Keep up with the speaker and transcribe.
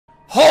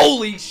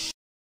Holy shit!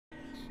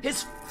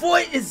 His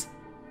foot is...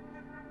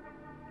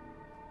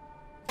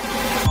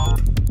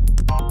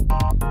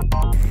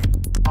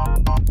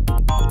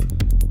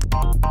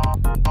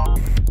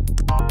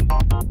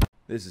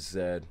 This is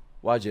sad.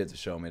 Why'd you have to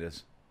show me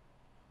this?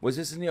 Was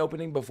this in the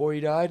opening before he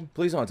died?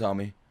 Please don't tell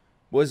me.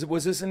 Was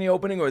this in the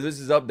opening or this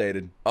is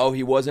updated? Oh,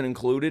 he wasn't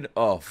included?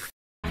 Oh,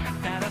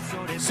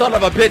 son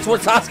of a bitch,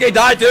 what Sasuke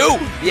died too?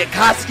 The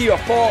Akatsuki are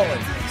falling.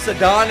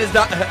 Sadan is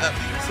dying.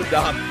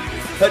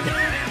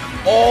 Sadan.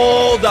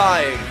 All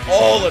dying.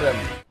 All of them.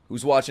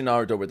 Who's watching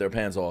Naruto with their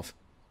pants off?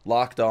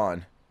 Locked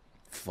on.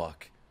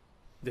 Fuck.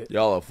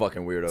 Y'all are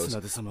fucking weirdos.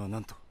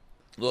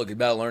 Look, you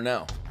better learn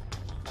now.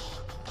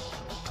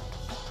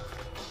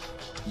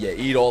 Yeah,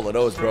 eat all of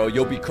those, bro.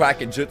 You'll be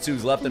cracking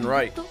jutsus left and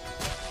right.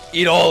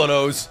 Eat all of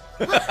those.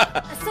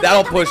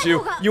 That'll push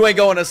you. You ain't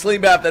going to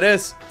sleep after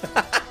this.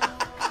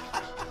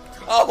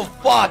 Oh,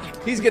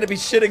 fuck. He's going to be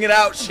shitting it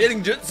out.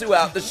 Shitting jutsu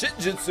out. The shit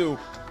jutsu.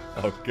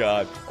 Oh,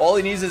 God. All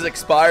he needs is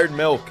expired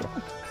milk.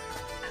 Oh,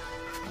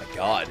 my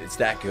God. It's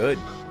that good.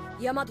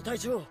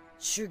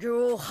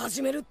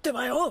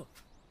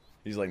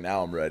 He's like,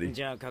 now I'm ready.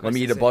 Let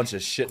me eat a bunch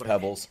of shit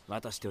pebbles. You're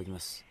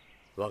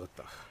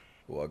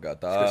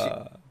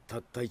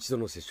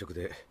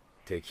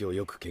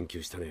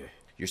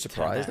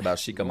surprised about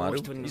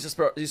Shikamaru? He's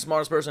the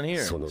smartest person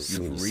here.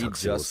 You read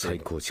justice.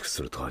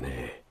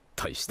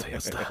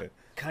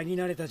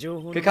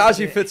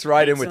 Kakashi fits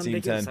right in with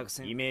Team 10.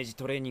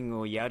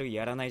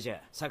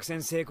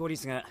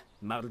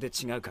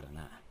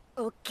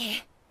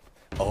 Okay.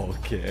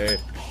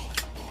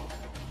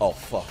 Oh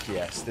fuck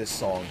yes, this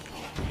song.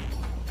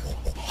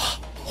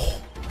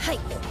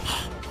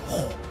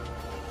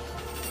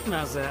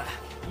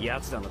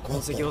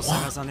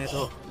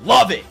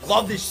 Love it!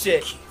 Love this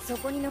shit!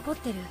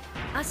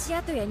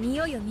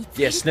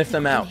 Yeah, sniff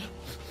them out.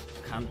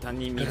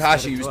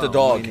 Kakashi used the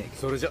dog.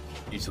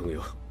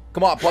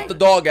 Come on, put the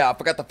dog out. I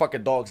forgot the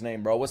fucking dog's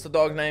name, bro. What's the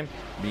dog's name?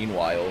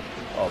 Meanwhile.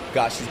 Oh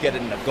gosh, she's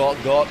getting the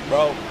gawk,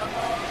 bro.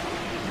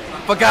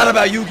 Forgot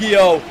about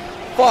Yu-Gi-Oh!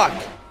 Fuck!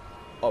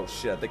 Oh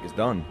shit, I think it's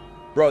done.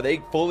 Bro,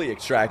 they fully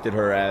extracted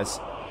her ass.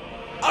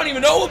 I don't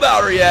even know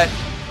about her yet!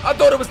 I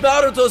thought it was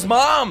Naruto's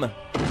mom!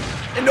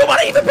 And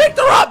nobody even picked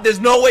her up! There's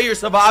no way you're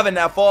surviving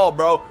that fall,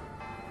 bro.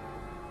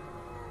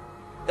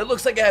 It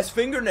looks like it has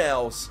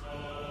fingernails.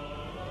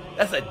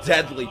 That's a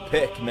deadly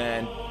pick,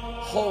 man.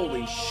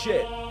 Holy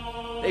shit.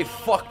 They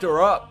fucked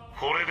her up.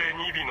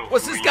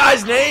 What's this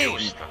guy's name?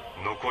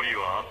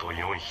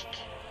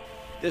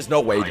 There's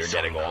no way they're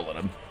getting all of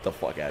them. Get the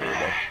fuck out of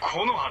here,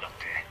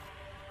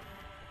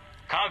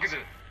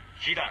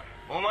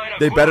 bro.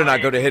 They better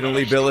not go to Hidden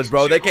Leaf Village,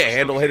 bro. They can't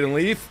handle Hidden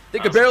Leaf. They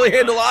could barely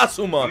handle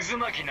Asuma.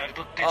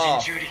 Oh,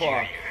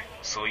 fuck.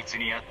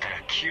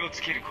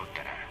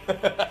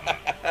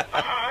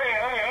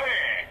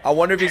 I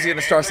wonder if he's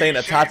gonna start saying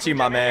Itachi,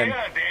 my man.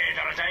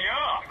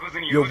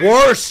 You're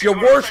worse. You're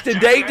worse than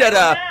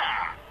Deidara.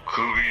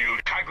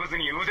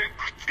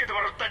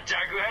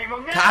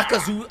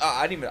 Kakazu.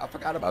 I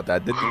forgot about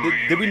that.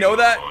 Did we know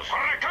that?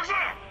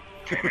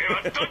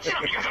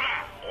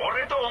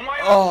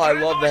 Oh, I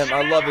love them.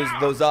 I love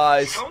those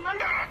eyes.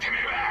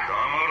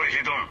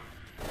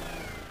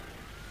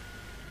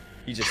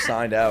 He just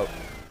signed out.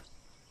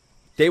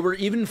 They were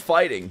even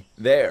fighting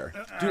there.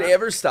 Do they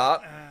ever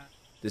stop?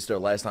 This is their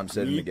last time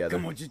sitting together.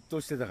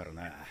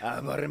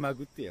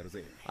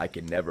 I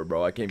can never,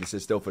 bro. I can't even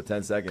sit still for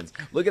 10 seconds.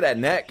 Look at that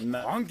neck. Going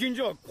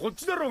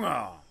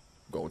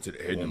to the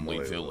Hidden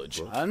Leaf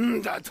Village.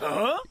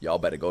 Y'all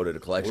better go to the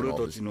collection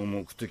office.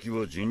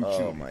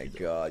 Oh my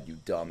god, you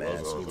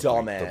dumbass.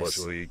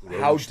 Dumbass.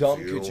 How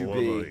dumb could you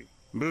be?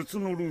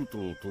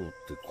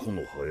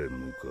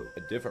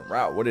 A different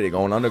route. What are they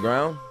going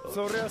underground?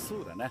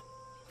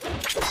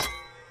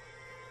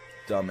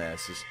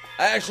 Dumbasses.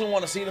 I actually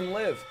want to see them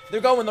live.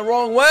 They're going the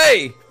wrong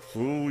way.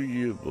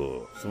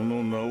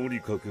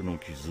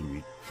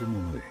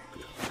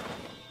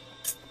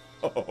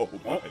 Oh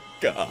my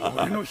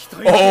god.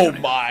 Oh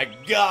my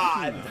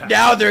god.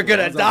 Now they're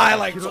gonna die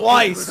like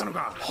twice.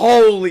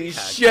 Holy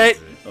shit.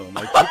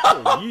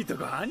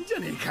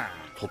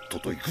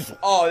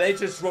 Oh, they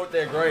just wrote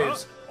their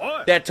graves.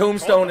 That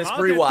tombstone is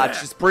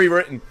pre-watched. It's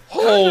pre-written.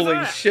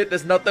 Holy shit,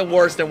 there's nothing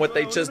worse than what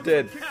they just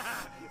did.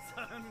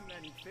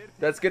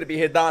 That's gonna be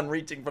Hidan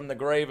reaching from the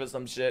grave or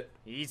some shit.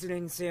 Yo,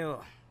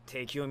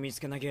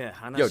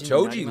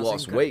 Choji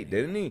lost weight,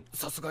 didn't he?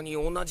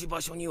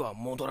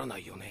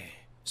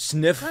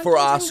 Sniff for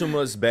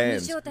Asuma's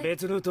band.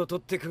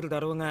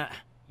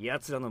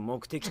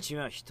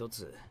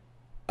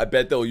 I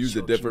bet they'll use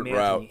a different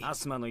route.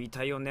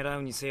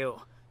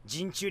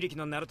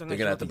 They're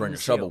gonna have to bring a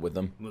shovel with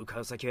them.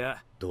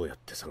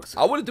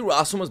 I would've threw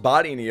Asuma's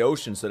body in the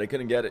ocean so they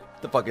couldn't get it.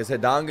 What the fuck, is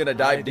Hidan gonna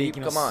dive deep?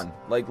 Come on.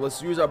 Like,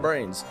 let's use our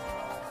brains.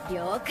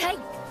 Okay.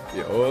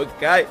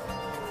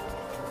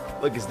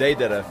 Look, it's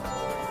Deidara.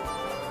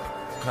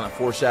 What kind of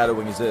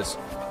foreshadowing is this?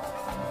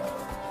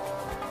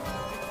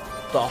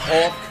 The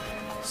Hulk.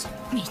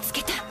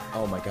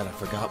 Oh my god, I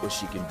forgot what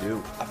she can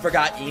do. I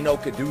forgot Ino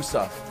could do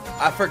stuff.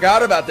 I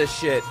forgot about this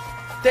shit.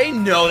 They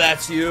know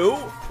that's you.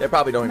 They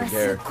probably don't even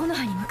care. I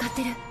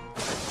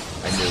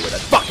knew it. I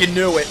fucking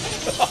knew it.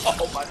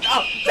 Oh my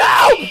god.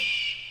 No!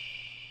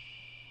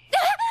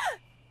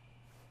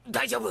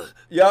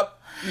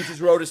 Yep. He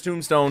just wrote his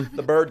tombstone.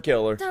 The bird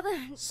killer.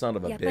 Son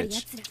of a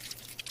bitch.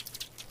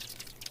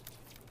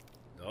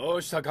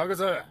 Oh.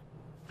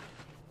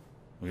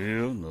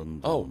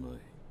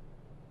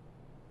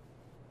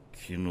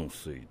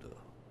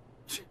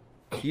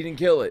 He didn't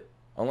kill it.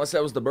 Unless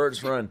that was the bird's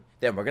friend.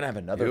 Damn, we're gonna have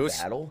another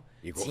battle?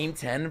 Team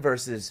 10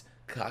 versus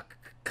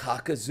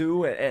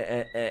Kakazu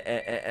and...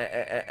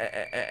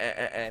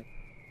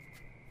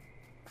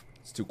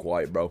 It's too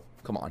quiet, bro.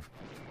 Come on.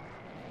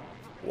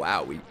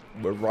 Wow,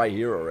 we're right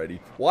here already.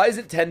 Why is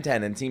it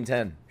 10-10 in Team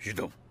 10? Here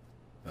we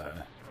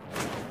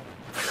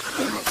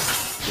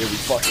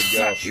fucking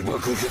go.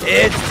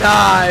 It's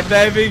time,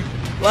 baby.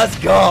 Let's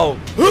go.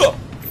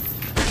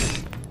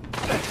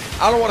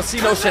 I don't want to see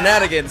no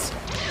shenanigans.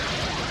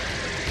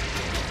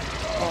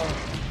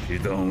 They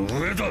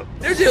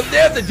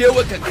have to deal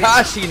with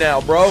Kakashi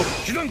now, bro.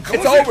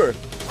 It's over.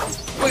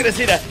 We're gonna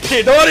see that.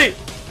 Chidori!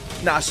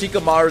 Nah,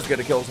 Shikamaru's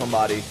gonna kill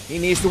somebody. He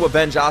needs to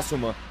avenge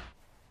Asuma.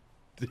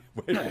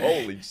 Wait,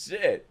 holy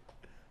shit.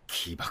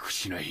 I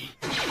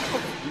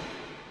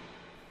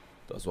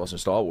was watching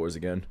Star Wars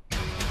again.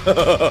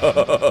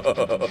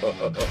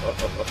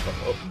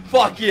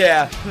 Fuck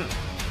yeah.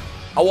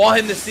 I want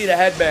him to see the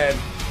headband.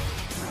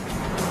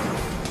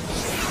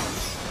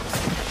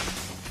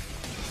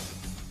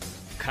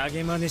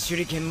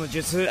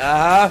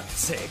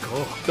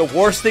 The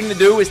worst thing to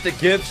do is to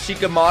give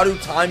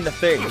Shikamaru time to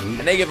think,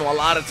 and they give him a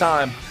lot of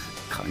time.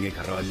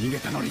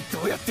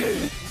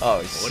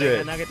 Oh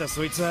shit.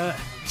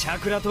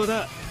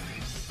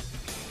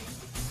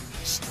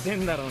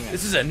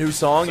 This is a new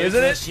song,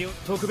 isn't it? It's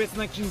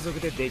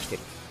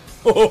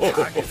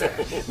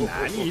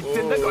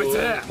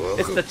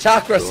the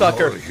chakra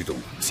sucker.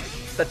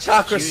 The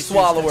chakra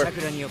swallower.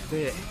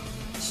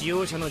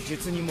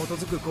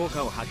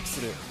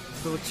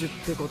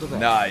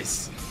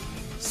 Nice.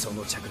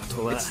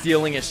 It's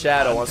stealing his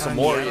shadow on some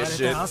warrior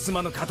shit.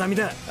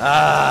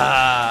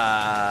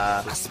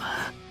 Ah.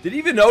 Did he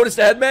even notice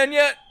the headman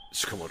yet?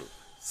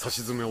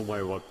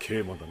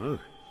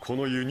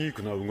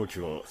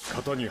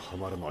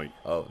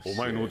 Oh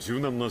shit.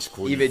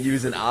 Even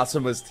using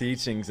Asuma's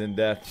teachings in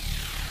death.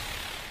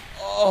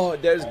 Oh,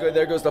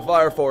 there goes the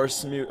Fire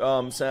Force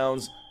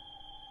sounds.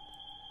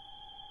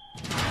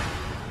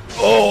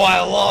 Oh, I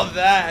love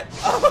that.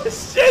 Oh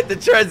shit, the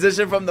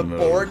transition from the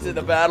board to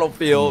the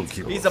battlefield.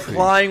 He's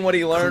applying what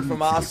he learned from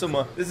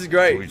Asuma. This is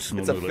great. It's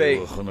a fake.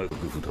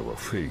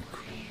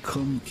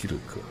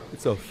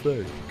 It's a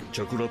fake.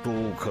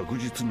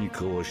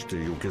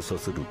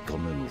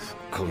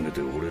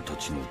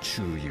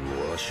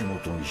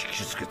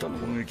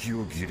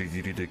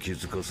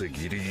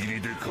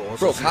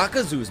 Bro,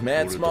 Kakazu's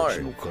mad smart.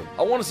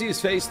 I want to see his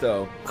face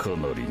though.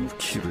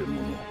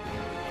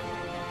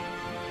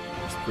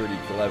 Pretty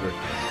clever.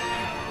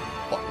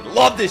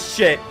 Love this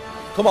shit.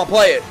 Come on,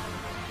 play it.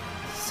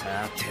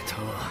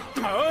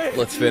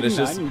 Let's finish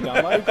this. We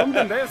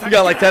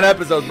got like 10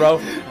 episodes, bro.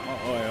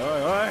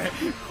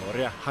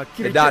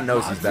 Hidan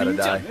knows he's about to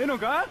die.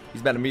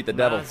 He's about to meet the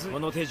devil. Oh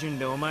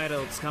my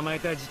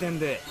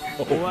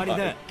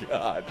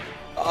god.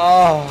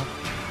 Oh.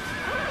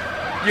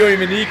 You don't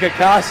even need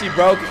Kakashi,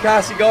 bro.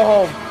 Kakashi, go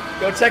home.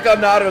 Go check on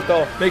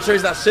Naruto. Make sure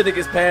he's not shitting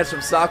his pants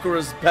from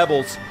Sakura's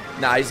pebbles.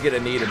 Nah, he's gonna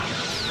need him.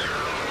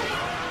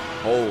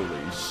 Holy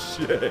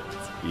shit.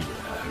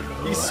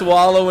 He's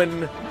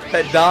swallowing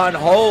Hidan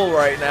whole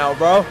right now,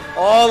 bro.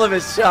 All of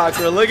his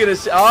chakra. Look at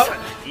his oh.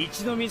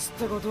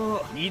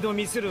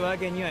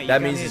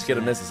 That means he's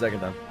gonna miss the second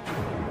time.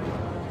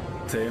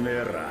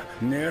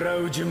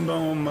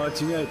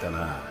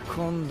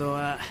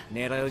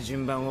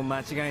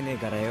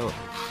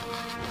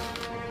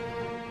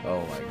 Oh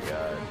my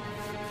god.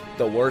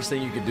 The worst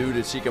thing you could do to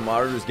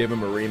Shikamaru is give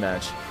him a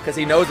rematch. Because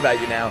he knows about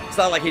you now. It's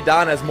not like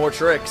Hidan has more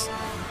tricks.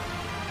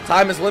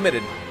 Time is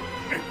limited.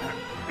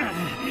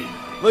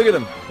 Look at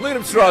him. Look at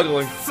him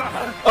struggling.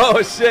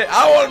 Oh shit.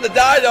 I don't want him to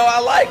die though. I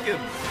like him.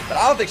 But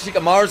I don't think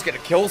Shikamaru's gonna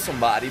kill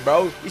somebody,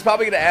 bro. He's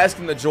probably gonna ask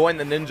him to join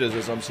the ninjas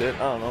or some shit. I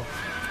don't know.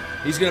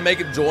 He's gonna make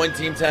him join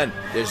Team 10.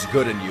 There's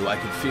good in you. I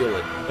can feel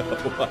it.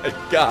 Oh my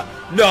god.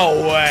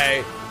 No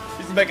way.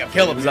 He's gonna make him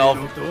kill himself.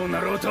 You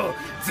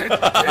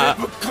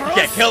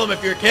can't kill him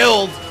if you're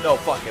killed. No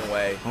fucking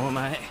way.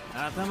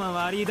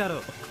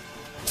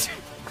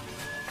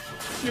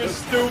 You're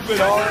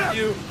stupid, aren't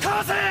you?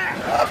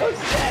 Oh,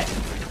 shit.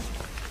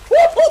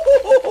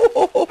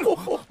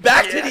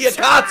 Back to the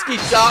Akatsuki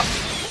shop.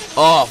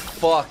 Oh,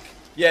 fuck.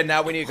 Yeah,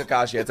 now we need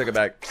Kakashi. I took it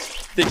back.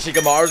 Think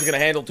Shikamaru's gonna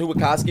handle 2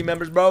 Akatsuki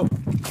members, bro?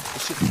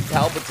 This shit's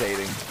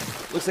palpitating.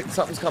 Looks like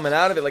something's coming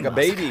out of it like a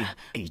baby.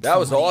 That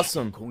was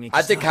awesome.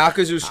 I think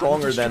Kakazu's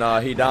stronger than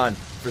Hidan,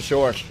 for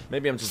sure.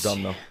 Maybe I'm just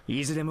dumb though.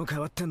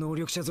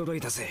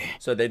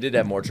 So they did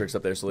have more tricks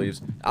up their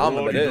sleeves. I don't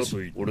know what it is.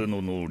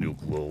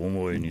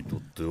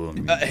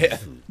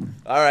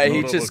 Alright,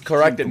 he just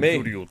corrected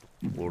me.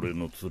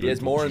 He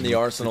has more in the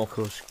arsenal.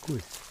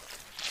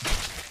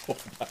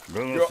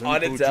 You're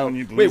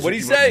unintelligent. Wait, what did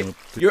he say? I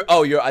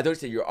thought you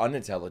said you're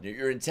unintelligent.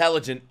 You're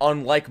intelligent,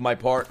 unlike my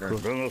partner.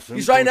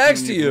 He's right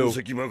next to you.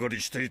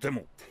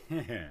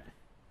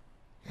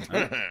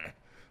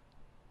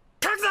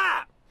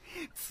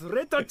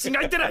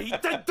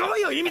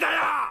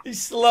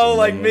 He's slow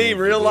like me,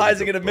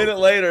 realizing it a minute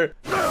later.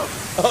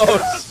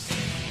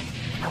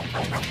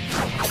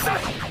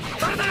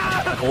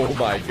 Oh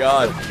my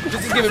god.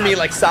 This is giving me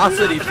like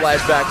Sasori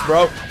flashbacks,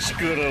 bro.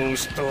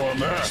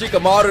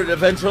 Shikamaru the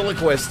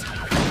ventriloquist.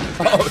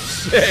 Oh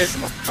shit.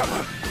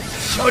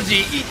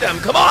 Shoji, eat them,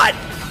 come on!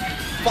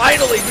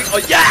 Finally,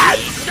 yes!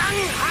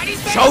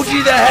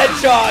 Shoji the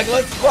hedgehog,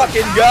 let's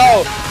fucking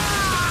go!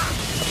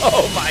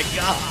 Oh my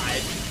god.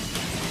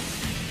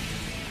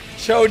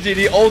 Shoji,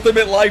 the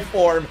ultimate life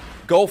form.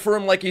 Go for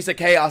him like he's a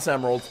Chaos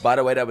Emerald. By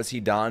the way, that was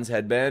Hidan's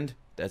headband.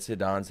 That's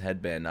Hidan's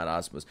headband, not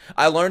Asuma's.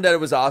 I learned that it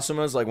was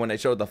Asuma's, like, when they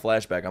showed the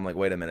flashback. I'm like,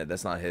 wait a minute,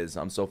 that's not his.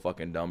 I'm so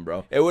fucking dumb,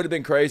 bro. It would have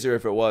been crazier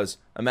if it was.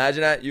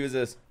 Imagine that. Use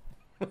this.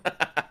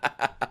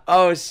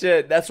 Oh,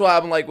 shit. That's why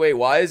I'm like, wait,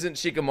 why isn't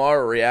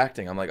Shikamaru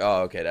reacting? I'm like,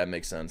 oh, okay, that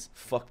makes sense.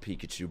 Fuck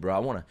Pikachu, bro. I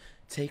want to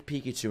take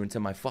Pikachu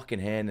into my fucking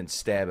hand and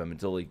stab him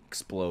until he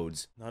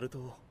explodes.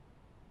 Naruto.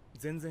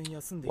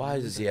 Why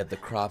does he have the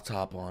crop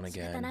top on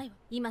again?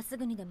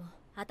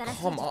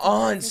 Come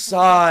on,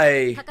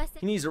 Sai!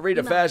 He needs to read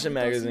a fashion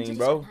magazine,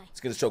 bro. It's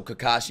gonna show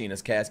Kakashi in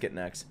his casket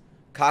next.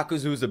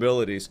 Kakuzu's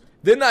abilities.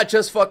 Didn't I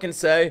just fucking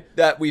say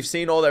that we've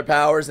seen all their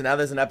powers and now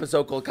there's an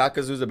episode called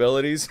Kakuzu's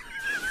abilities?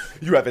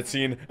 You haven't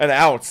seen an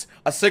ounce,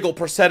 a single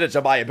percentage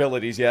of my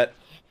abilities yet.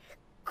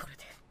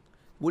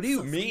 What do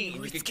you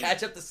mean? You can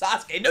catch up to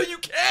Sasuke? No, you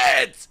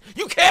can't!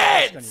 You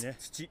can't!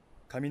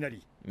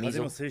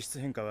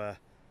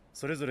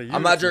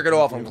 I'm not jerking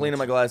off, I'm cleaning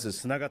my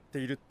glasses.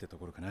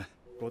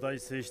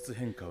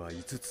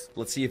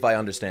 Let's see if I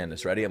understand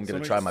this. Ready? I'm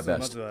gonna try my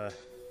best. Yeah,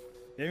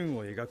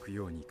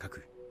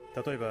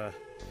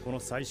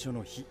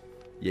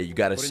 you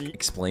gotta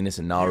explain this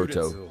in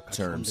Naruto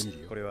terms.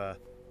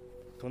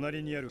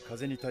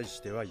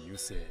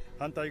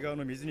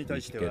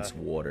 Against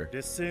water.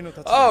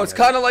 Oh, it's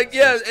kind of like,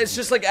 yeah, it's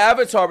just like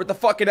Avatar with the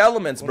fucking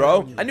elements,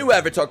 bro. I knew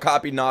Avatar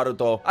copied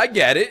Naruto. I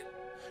get it.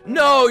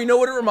 No, you know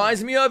what it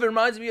reminds me of? It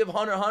reminds me of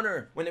Hunter x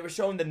Hunter when they were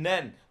showing the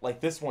Nen. Like,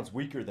 this one's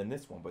weaker than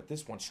this one, but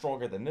this one's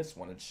stronger than this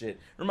one and shit.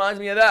 Reminds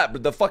me of that,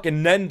 but the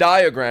fucking Nen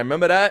diagram.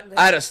 Remember that?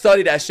 I had to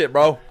study that shit,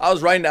 bro. I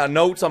was writing down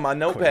notes on my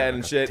notepad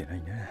and shit.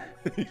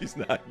 He's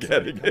not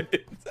getting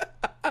it.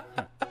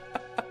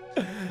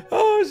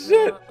 Oh,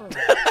 shit.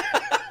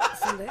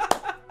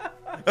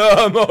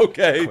 I'm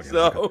okay,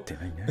 so.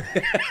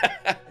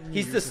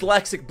 He's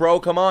dyslexic,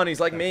 bro. Come on, he's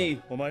like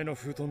me.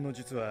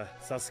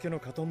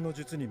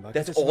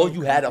 That's all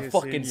you had to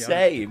fucking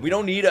say. We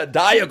don't need a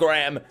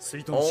diagram.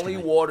 Only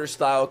water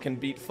style can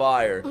beat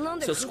fire.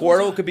 So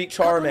Squirtle could beat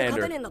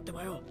Charmander.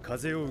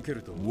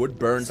 Wood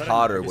burns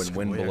hotter when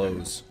wind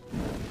blows.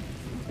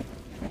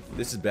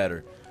 This is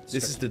better.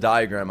 This is the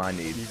diagram I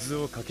need.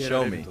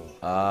 Show me.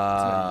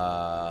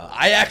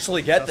 I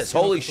actually get this.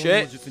 Holy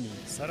shit. It's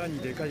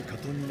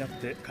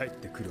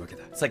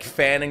like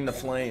fanning the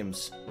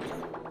flames.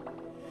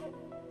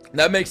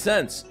 That makes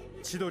sense.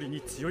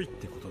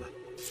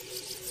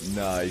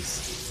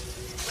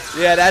 Nice.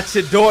 Yeah, that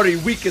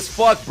Chidori weak as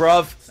fuck,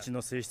 bruv.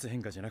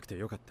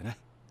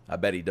 I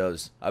bet he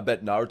does. I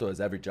bet Naruto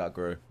has every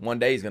chakra. One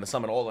day he's gonna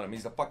summon all of them.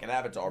 He's the fucking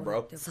Avatar,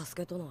 bro.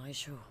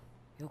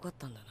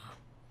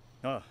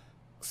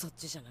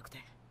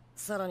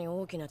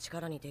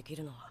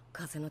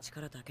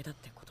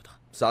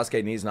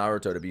 Sasuke needs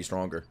Naruto to be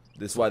stronger.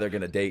 This is why they're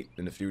gonna date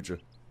in the future.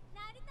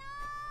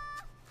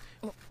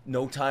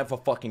 No time for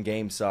fucking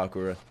games,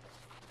 Sakura.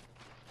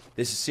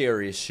 This is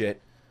serious shit.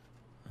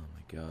 Oh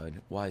my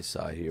god. Why is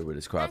Sai here with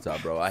his crop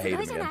top, bro? I hate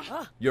him again.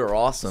 You're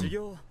awesome.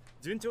 You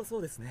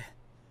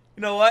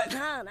know what?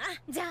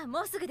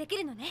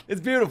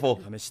 It's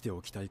beautiful.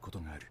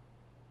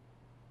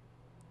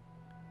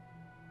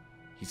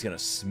 He's gonna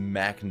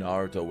smack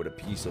Naruto with a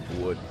piece of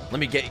wood. Let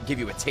me give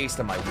you a taste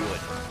of my wood.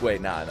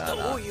 Wait, nah.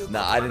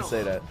 Nah, I didn't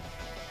say that.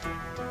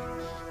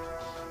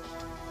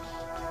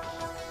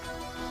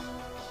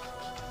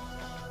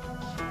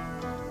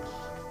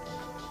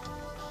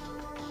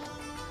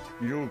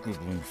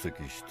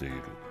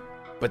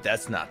 But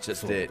that's not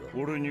just it.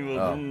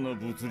 Oh.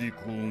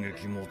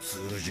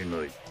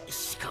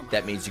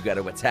 That means you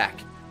gotta attack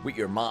with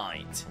your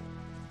mind.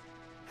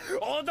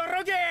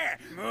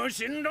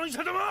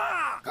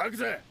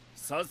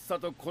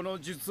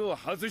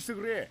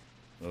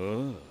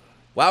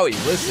 Wow, he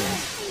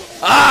listens.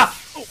 Ah!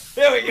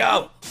 Here we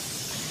go!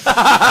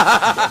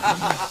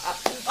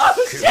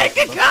 Oh shit,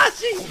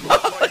 Kakashi!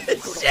 Oh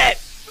shit!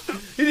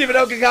 He didn't even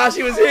know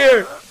Kakashi was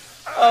here!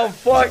 Oh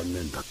fuck!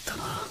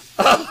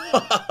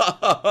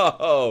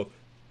 Oh.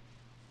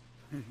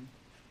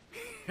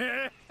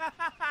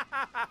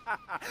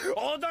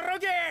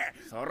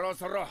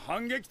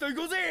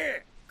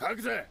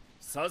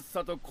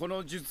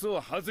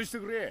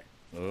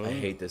 I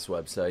hate this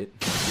website.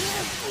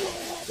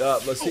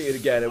 Let's see it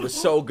again. It was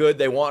so good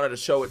they wanted to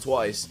show it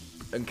twice.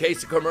 In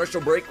case the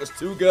commercial break was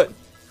too good.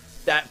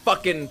 That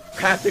fucking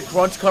Captain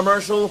Crunch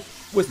commercial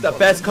was the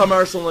best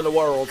commercial in the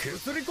world.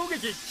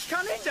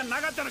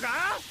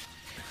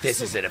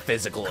 This isn't a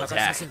physical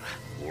attack.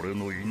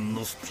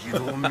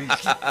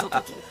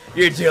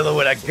 You're dealing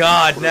with a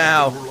god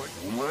now.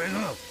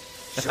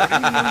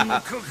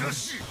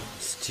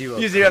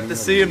 You have to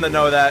see him to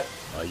know that.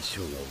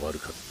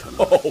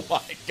 Oh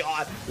my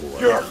god.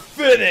 You're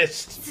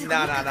finished.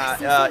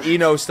 Nah.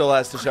 Ino still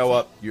has to show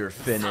up. You're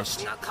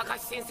finished.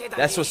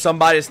 That's what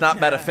somebody that's not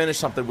about to finish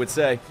something would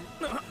say.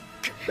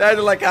 That's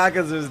like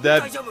Kakazu's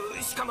dead.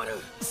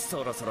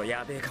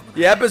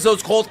 The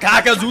episode's called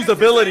Kakazu's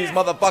abilities,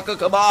 motherfucker.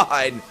 Come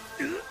on.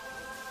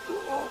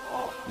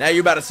 Now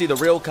you're about to see the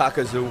real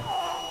Kakazu.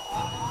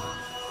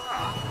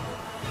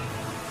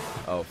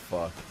 Oh,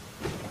 fuck.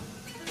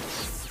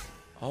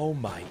 Oh,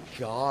 my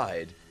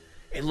God.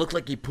 It looked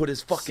like he put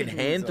his fucking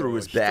hand through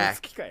his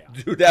back.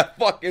 Dude, that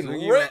fucking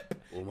rip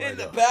in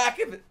the back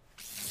of it.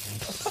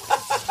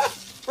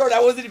 Bro,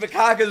 that wasn't even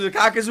Kakazu.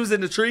 Kakazu's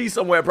in the tree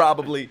somewhere,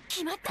 probably.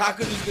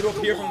 Kakazu's gonna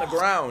appear from the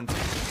ground.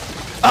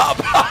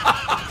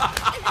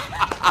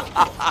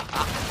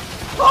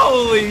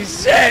 Holy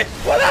shit!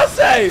 What'd I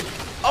say?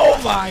 Oh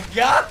my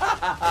god!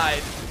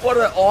 What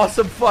an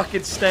awesome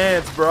fucking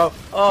stance, bro.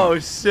 Oh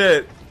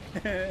shit.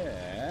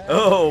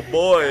 Oh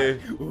boy.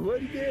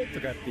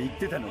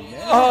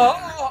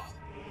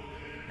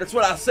 That's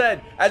what I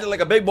said. I acted like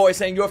a big boy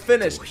saying you're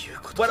finished.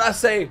 What'd I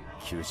say?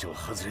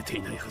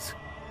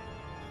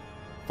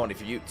 Funny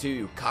for you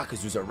too.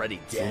 Kakazu's already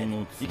dead.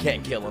 You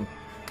can't kill him.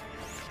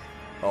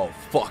 Oh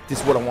fuck,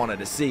 this is what I wanted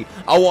to see.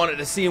 I wanted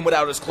to see him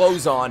without his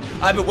clothes on.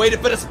 I've been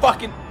waiting for this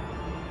fucking...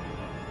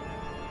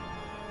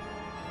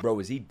 Bro,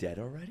 is he dead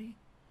already?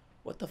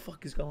 What the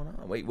fuck is going on?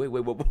 Wait, what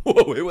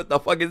the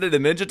fuck is it? The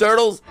Ninja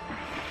Turtles?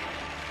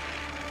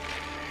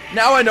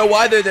 Now I know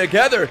why they're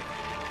together.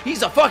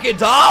 He's a fucking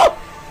doll?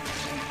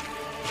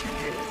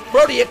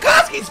 Bro, the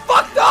Akatsuki's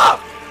fucked up!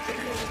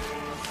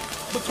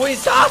 Between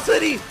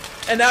Sasori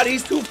and now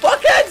these two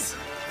fuckheads?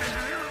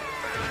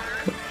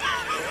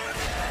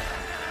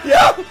 Yo,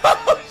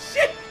 oh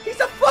shit, he's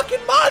a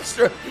fucking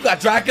monster. You got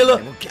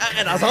Dracula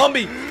and a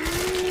zombie.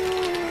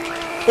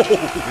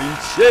 Holy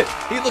shit,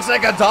 he looks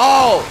like a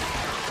doll.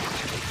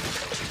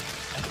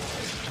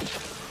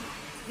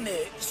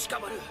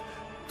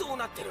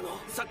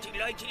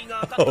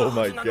 Oh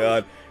my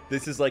god,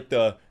 this is like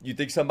the, you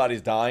think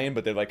somebody's dying,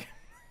 but they're like,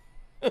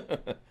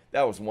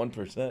 that was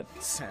 1%.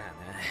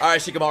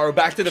 Alright, Shikamaru,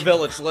 back to the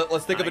village.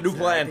 Let's think of a new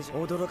plan.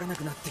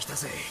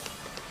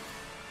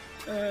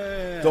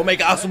 Don't make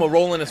Asuma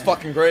roll in his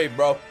fucking grave,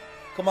 bro.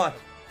 Come on.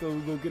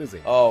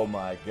 Oh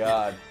my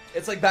god.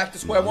 It's like back to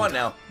square one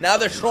now. Now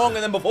they're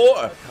stronger than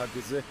before.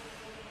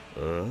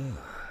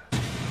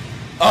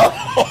 Oh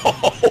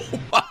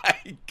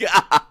my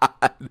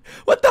god.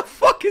 What the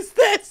fuck is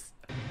this?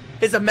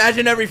 His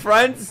imaginary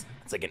friends?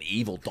 It's like an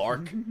evil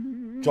Dark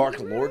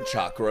Lord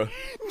chakra.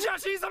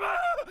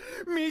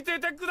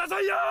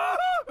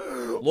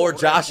 Lord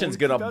Joshin's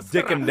gonna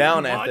dick him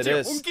down after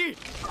this.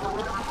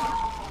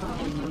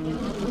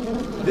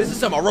 This is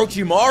some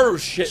Orochimaru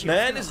shit,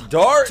 man. This is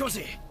dark.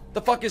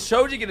 The fuck is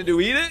Shoji gonna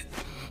do? Eat it?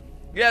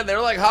 Yeah, they're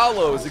like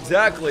hollows,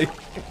 exactly.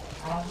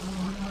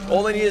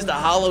 All they need is the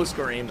hollow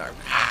scream.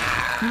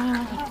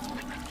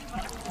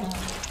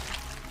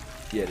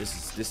 Yeah,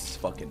 this is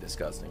fucking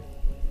disgusting.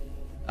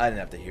 I didn't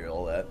have to hear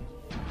all that.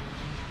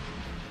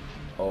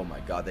 Oh my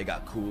god, they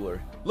got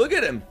cooler. Look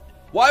at him.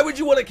 Why would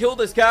you want to kill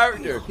this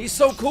character? He's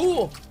so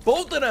cool.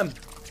 Both of them.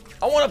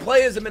 I want to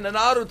play as him in the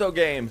Naruto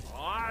game.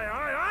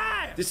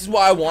 This is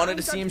why I wanted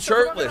to see him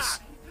shirtless.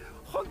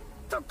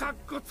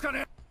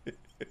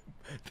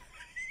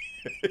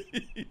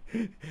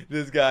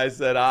 This guy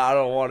said, I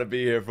don't want to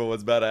be here for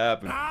what's about to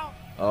happen.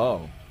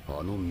 Oh. I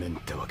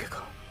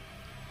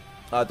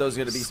thought it was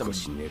going to be some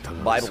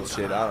Bible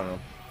shit. I don't know.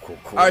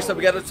 Alright, so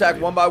we got to attack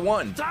one by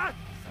one.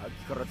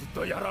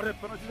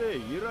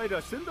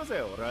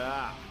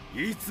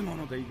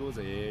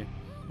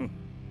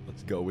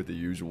 Let's go with the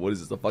usual. What is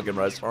this, a fucking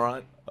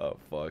restaurant? Oh,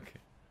 fuck.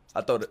 I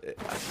thought,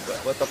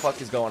 what the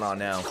fuck is going on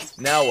now?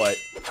 Now what?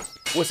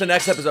 What's the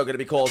next episode going to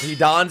be called?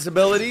 Hidan's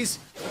abilities?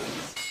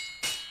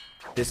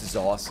 This is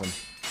awesome.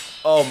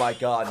 Oh my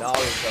god,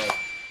 Naruto.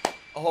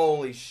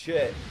 Holy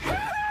shit.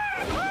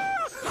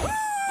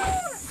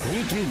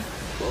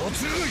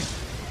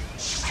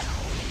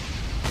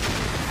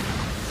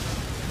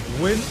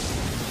 Win.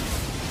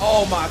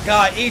 Oh my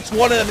god, each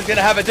one of them is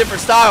gonna have a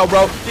different style,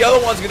 bro. The other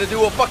one's gonna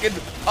do a fucking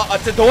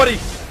Todori.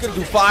 Gonna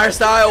do fire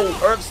style,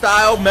 earth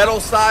style, metal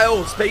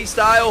style, space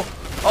style.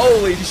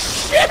 Holy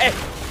shit!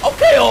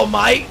 Okay, All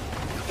Might.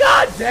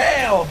 God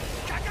damn!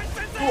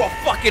 Threw a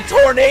fucking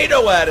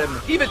tornado at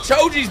him. Even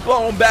Choji's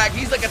blown back.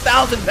 He's like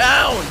 1,000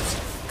 pounds.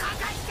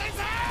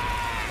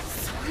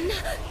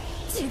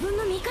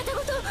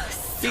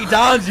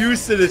 Hidan's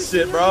used to this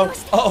shit, bro.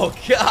 Oh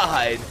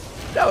god,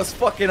 that was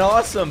fucking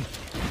awesome.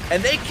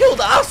 And they killed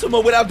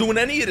Asuma without doing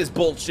any of this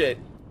bullshit.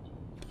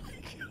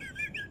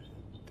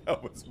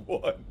 That was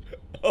one.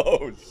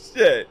 Oh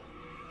shit.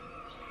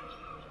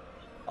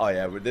 Oh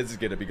yeah, but this is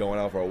gonna be going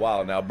on for a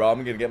while now, bro.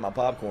 I'm gonna get my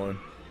popcorn.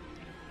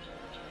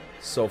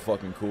 So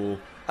fucking cool.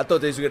 I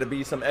thought these were gonna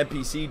be some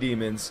NPC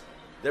demons.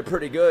 They're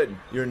pretty good.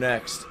 You're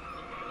next.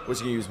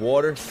 What's you gonna use?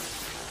 Water?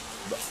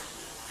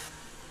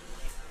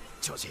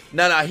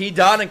 Nah,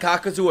 Hidan and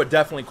Kakazu are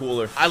definitely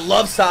cooler. I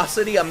love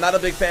Sasori. I'm not a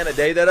big fan of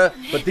Deidara,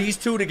 but these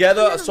two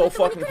together are so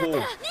fucking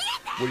cool.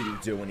 What are you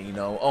doing,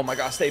 Ino? Oh my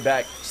god, stay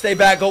back. Stay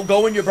back.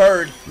 Go in your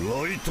bird.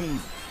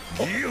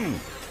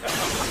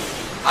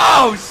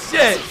 Oh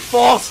shit!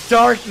 False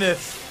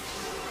darkness.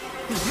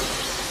 What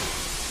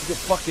the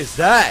fuck is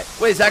that?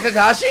 Wait, is that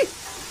Kakashi?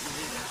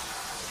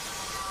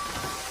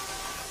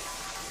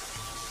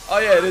 Oh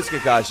yeah, it is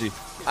Kakashi.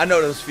 I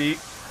know those feet.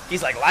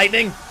 He's like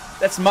lightning.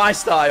 That's my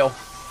style.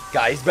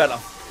 Guys, better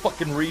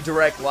fucking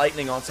redirect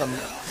lightning on some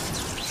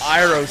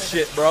Iroh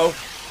shit, bro.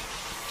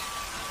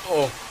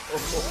 Oh.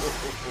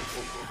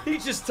 He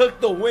just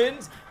took the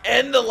winds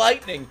and the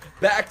lightning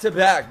back to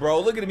back, bro.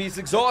 Look at him. He's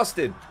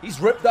exhausted. He's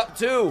ripped up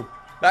too.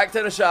 Back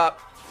to the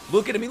shop.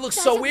 Look at him. He looks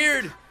so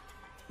weird.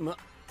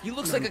 He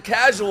looks like a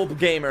casual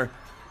gamer.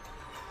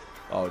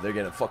 Oh, they're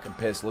getting fucking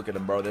pissed. Look at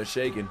him, bro. They're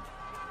shaking.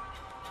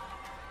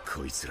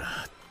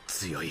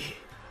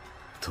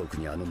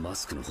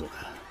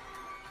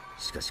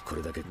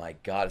 My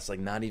god, it's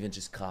like not even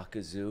just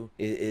Kakazu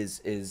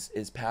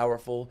is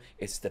powerful.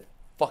 It's the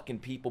fucking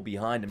people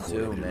behind him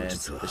too, man.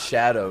 The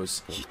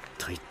shadows.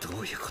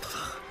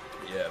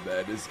 Yeah,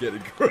 man, this is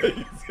getting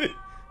crazy.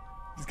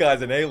 This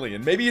guy's an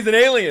alien. Maybe he's an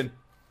alien.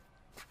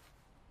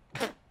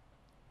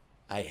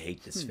 I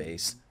hate this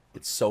face.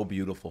 It's so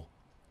beautiful.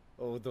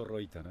 What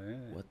are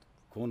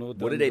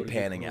they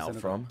panning out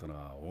from?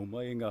 What? Oh my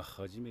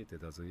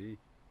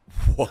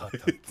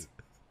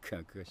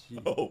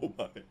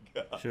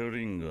god.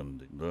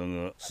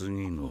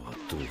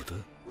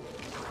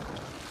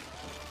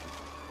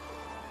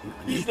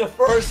 He's the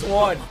first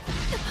one.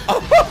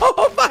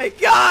 Oh my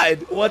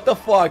god. What the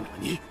fuck?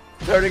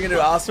 Turning into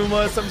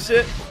Asuma or some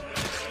shit?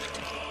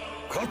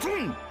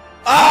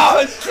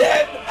 Oh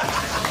shit!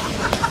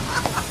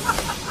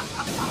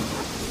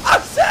 I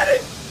said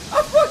it!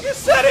 I fucking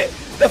said it!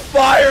 The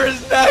fire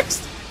is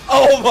next!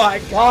 Oh my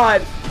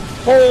god!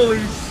 Holy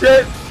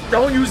shit!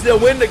 Don't use the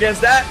wind against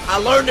that. I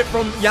learned it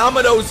from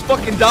Yamato's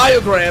fucking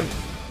diagram.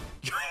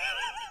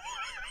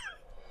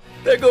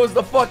 There goes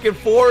the fucking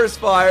forest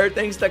fire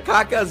thanks to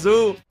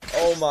Kakazu.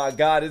 Oh my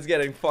god, it's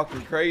getting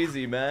fucking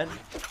crazy, man.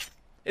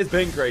 It's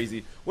been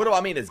crazy. What do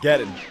I mean it's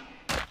getting?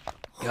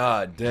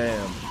 God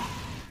damn.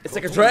 It's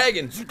like a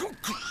dragon.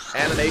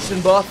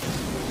 Animation buff.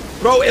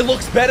 Bro, it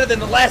looks better than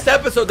the last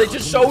episode. They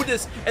just showed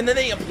this and then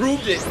they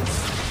improved it.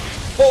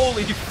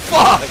 Holy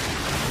fuck.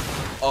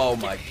 Oh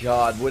my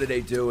god, what are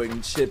they doing?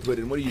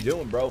 Shippuden, what are you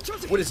doing, bro?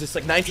 What is this,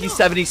 like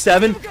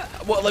 1977?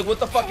 What, like, what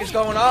the fuck is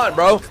going on,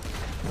 bro?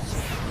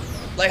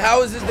 Like,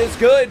 how is this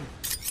good?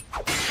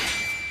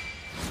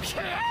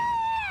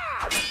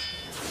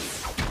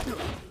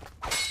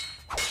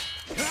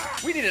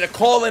 We needed to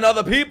call in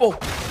other people.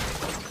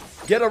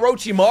 Get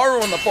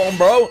Orochimaru on the phone,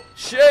 bro.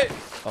 Shit.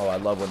 Oh, I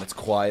love when it's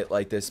quiet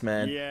like this,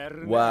 man.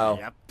 Wow.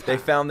 They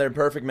found their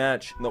perfect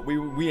match. No,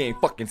 we ain't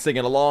fucking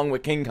singing along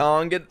with King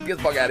Kong. Get the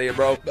fuck out of here,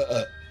 bro.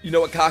 You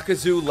know what?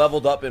 Kakazu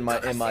leveled up on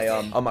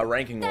my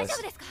ranking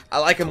list. I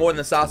like him more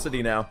than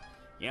Sasori now.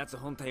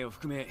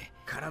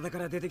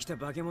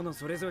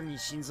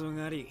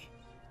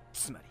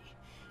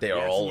 They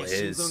are all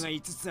his. 5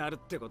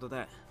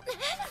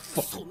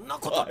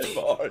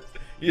 hearts.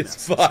 He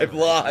has 5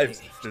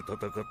 lives. God.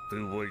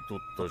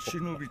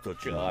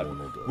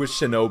 With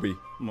Shinobi.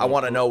 I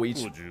want to know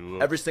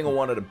every single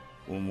one of them.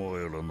 Oh my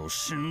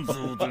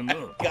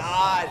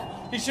god.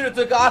 He should have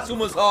took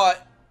Asuma's heart.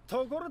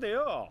 Oh my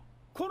god.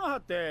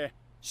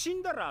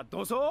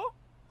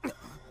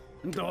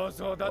 Oh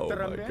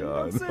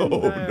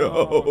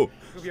no.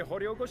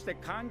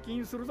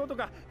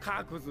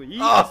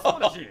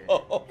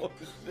 Oh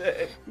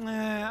shit.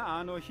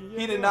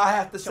 He did not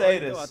have to say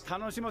this.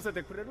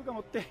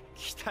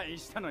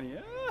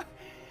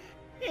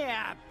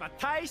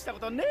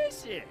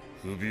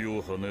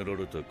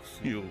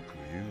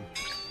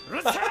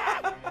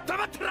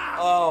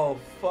 Oh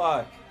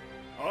fuck.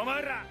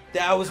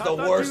 That was the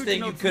worst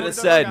thing you could have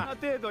said.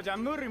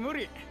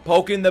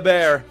 Poking the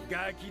bear.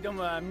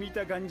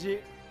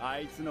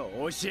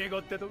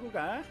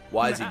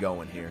 Why is he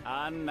going here?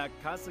 Oh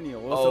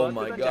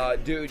my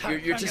god, dude,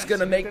 you're just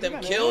gonna make them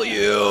kill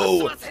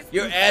you.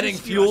 You're adding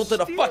fuel to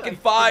the fucking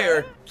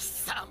fire.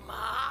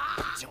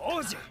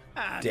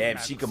 Damn,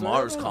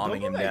 Shikamaru's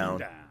calming him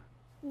down.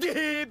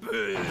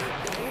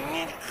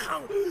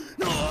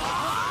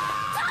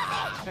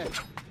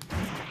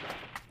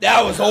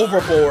 That was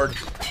overboard.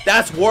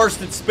 That's worse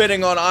than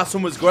spitting on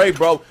Asuma's grave,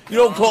 bro. You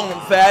don't call him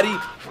fatty.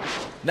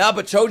 Nah,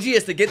 but Choji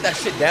has to get that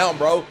shit down,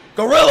 bro.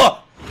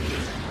 Gorilla!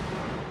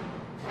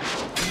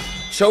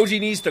 Choji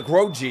needs to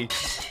grow G.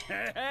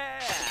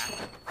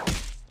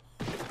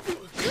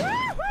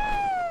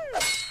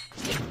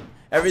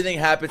 Everything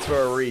happens for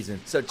a reason.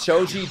 So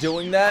Choji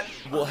doing that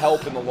will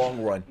help in the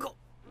long run.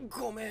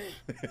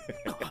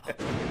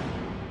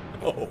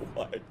 Oh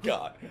my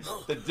god.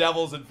 The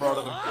devil's in front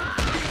of him. What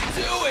are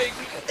you doing?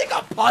 You think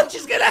a punch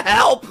is gonna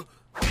help?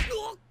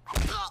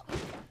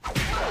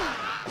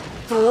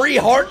 4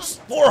 hearts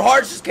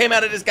just came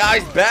out of this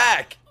guy's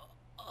back.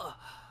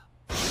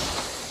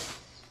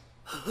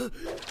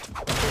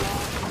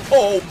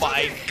 Oh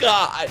my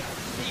god.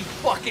 He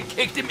fucking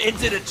kicked him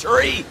into the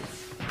tree.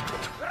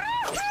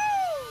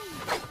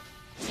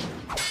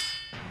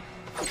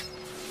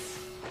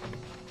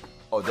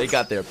 Oh, they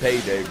got their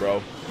payday,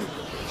 bro.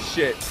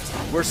 Shit.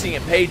 We're seeing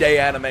payday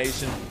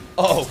animation.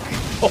 Oh.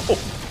 Oh.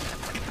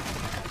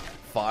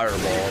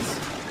 Fireballs.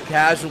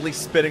 Casually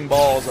spitting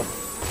balls of...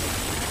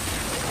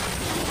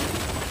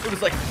 It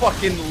was like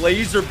fucking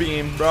laser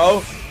beam,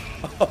 bro.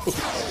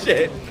 Oh,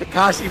 shit.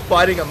 Kakashi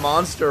fighting a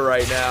monster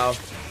right now.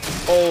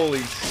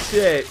 Holy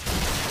shit.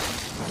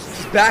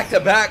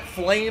 Back-to-back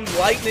flames,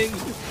 lightning,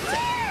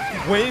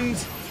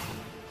 wind.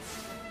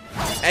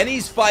 And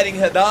he's fighting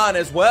Hidan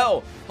as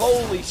well.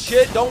 Holy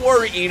shit. Don't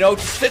worry, Ino.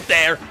 Just sit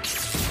there.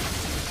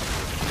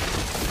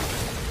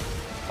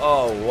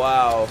 Oh,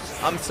 wow.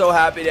 I'm so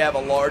happy to have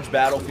a large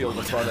battlefield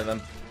in front of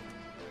them.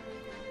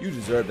 You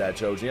deserve that,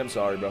 Choji. I'm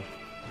sorry, bro.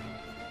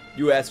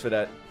 You asked for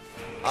that.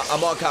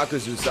 I'm on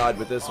Kakuzu's side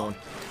with this one.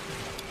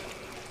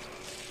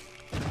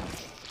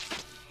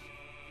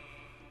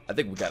 I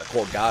think we got a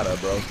Korgata,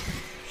 bro.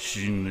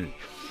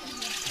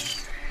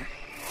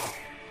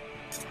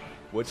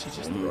 What'd she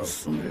just throw?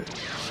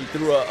 She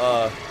threw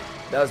a,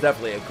 that was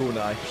definitely a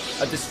kunai.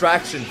 A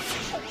distraction.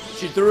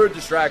 She threw a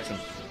distraction.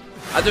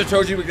 I thought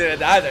Choji was gonna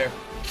die there.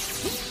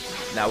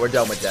 Now we're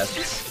done with death.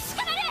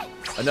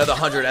 Another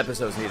 100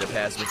 episodes need to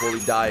pass before we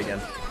die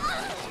again.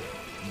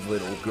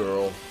 Little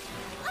girl.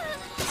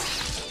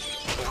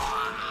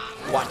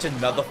 Watch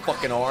another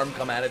fucking arm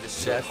come out of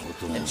his chest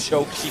and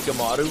choke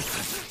Shikamaru.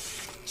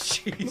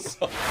 Jesus.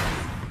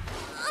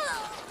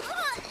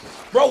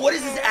 Bro, what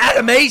is this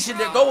animation?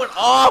 They're going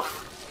off.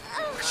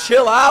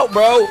 Chill out,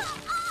 bro.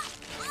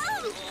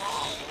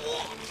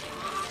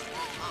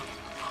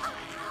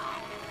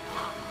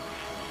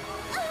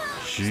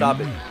 Stop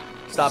it.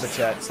 Stop it,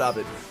 chat. Stop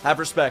it. Have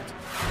respect.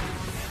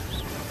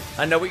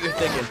 I know what you're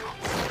thinking.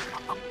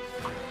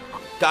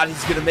 God,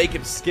 he's gonna make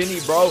him skinny,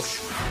 bro.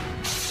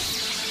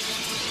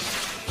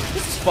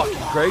 This is fucking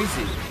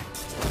crazy.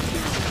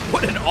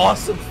 What an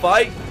awesome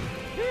fight.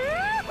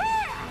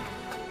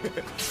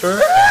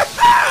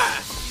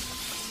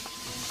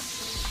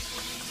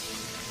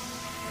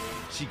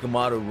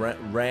 Shikamaru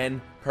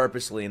ran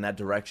purposely in that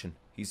direction.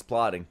 He's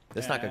plotting.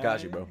 That's not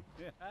Kakashi, bro.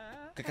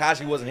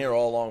 Kakashi wasn't here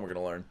all along, we're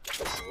gonna learn.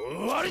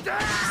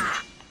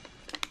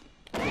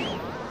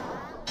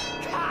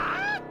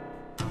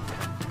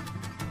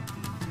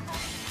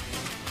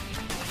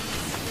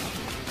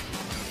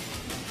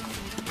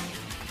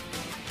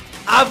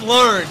 I've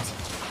learned.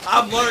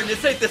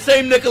 This ain't the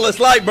same Nicholas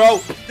Light, bro.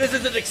 This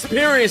is an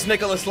experienced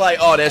Nicholas Light.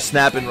 Oh, they're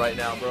snapping right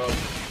now, bro.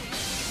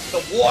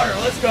 The water,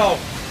 let's go.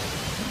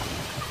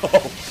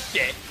 Oh,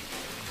 shit.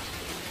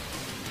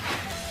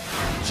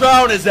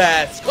 Drown his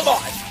ass. Come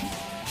on.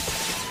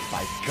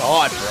 My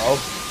God, bro.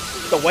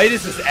 The way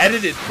this is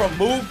edited from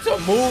move to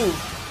move.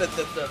 The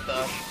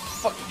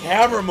fucking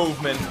camera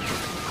movement.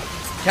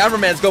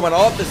 Cameraman's going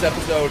off this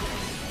episode.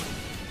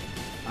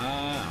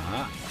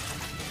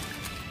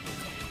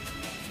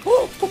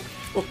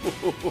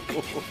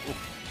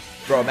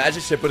 Bro,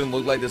 imagine Shippuden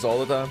look like this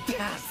all the time.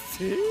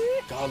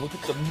 God, look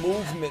at the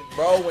movement,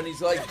 bro, when he's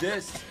like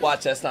this.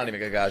 Watch, that's not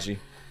even Kakashi.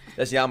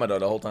 That's Yamato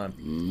the whole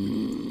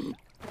time.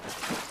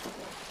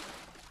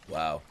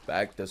 Wow,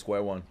 back to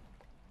square one.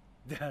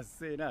 Yeah,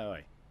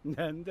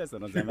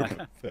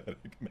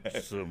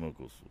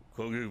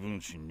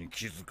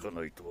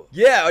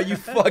 are you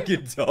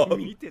fucking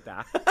dumb?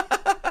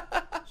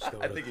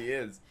 I think he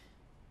is.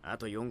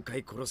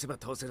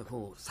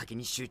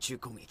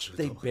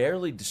 They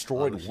barely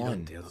destroyed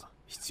one.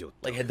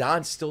 Like,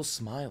 Hidan's still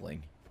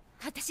smiling.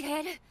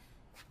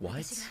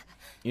 What?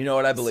 You know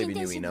what? I believe in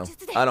you, Ino.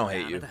 I don't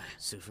hate you.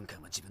 It's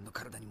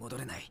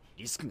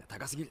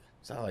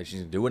not like she's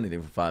gonna do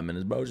anything for 5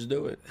 minutes, bro. Just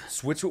do it.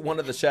 Switch with one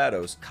of the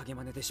shadows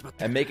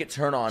and make it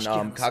turn on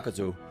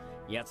Kakuzu.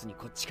 I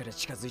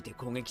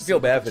feel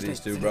bad for these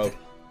two, bro.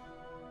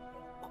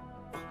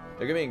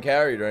 They're getting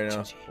carried right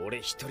now.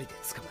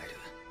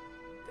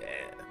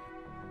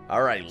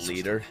 Alright,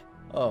 leader.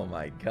 Oh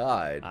my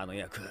God.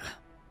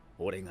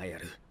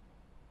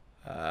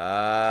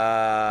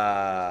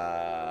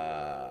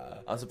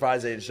 I'm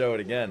surprised they didn't show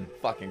it again.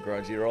 Fucking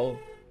Crunchyroll.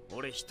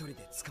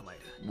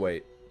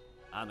 Wait.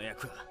 At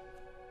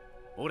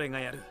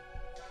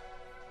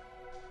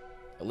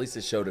least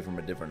it showed it from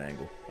a different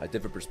angle. A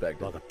different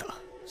perspective.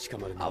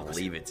 I'll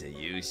leave it to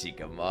you,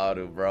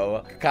 Shikamaru,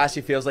 bro.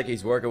 Kakashi feels like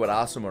he's working with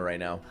Asuma right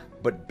now.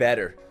 But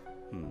better.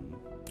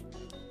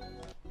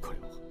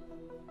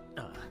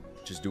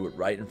 Just do it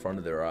right in front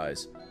of their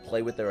eyes.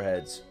 Play with their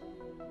heads.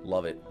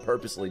 Love it.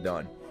 Purposely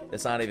done.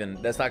 That's not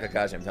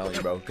Kakashi, I'm telling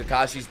you, bro.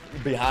 Kakashi's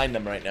behind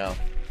them right now.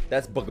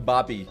 That's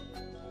Babashi.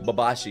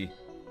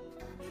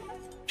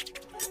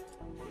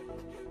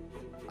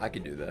 I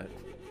could do that.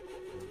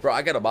 Bro,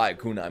 I gotta buy a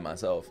kunai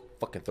myself.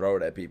 fucking throw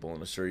it at people in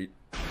the street.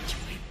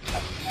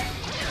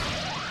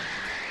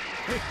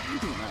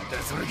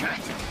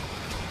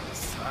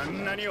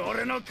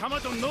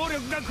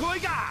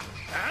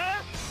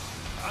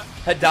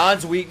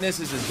 Hidan's weakness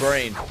is his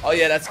brain. Oh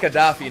yeah, that's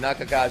Gaddafi, not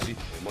Kakashi.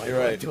 You're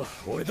right.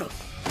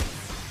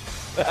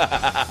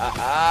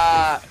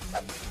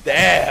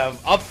 Damn,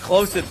 up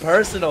close and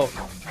personal.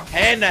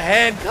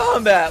 Hand-to-hand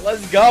combat.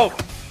 Let's go.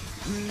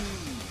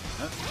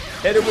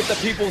 Hit it with the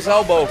people's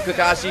elbow,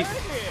 Kakashi.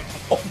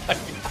 Oh my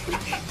god.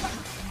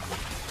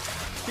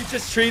 He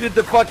just treated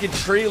the fucking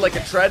tree like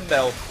a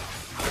treadmill.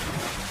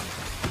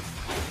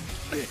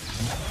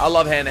 I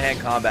love hand-to-hand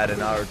combat in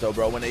Naruto,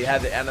 bro. When they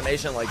have the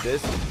animation like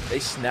this, they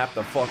snap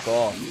the fuck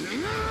off.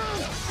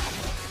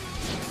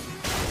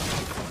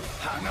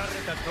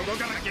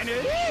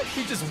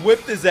 He just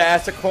whipped his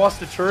ass across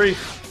the tree.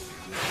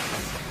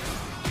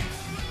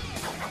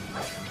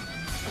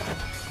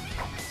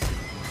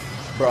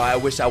 Bro, I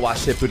wish I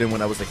watched Shippuden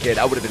when I was a kid.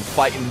 I would have been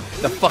fighting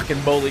the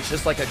fucking bullies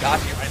just like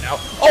Kakashi right now.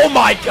 Oh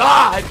my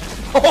god!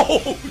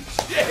 Oh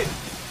shit!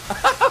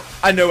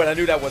 I knew it. I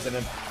knew that wasn't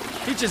him.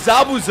 He just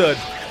Zabuza'd.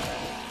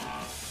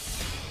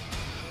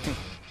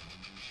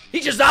 He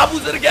just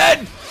Zabuza'd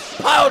again!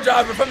 Pile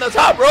driver from the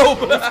top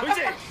rope!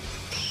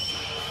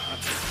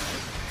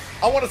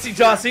 I want to see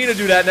John Cena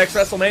do that next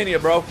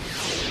WrestleMania, bro.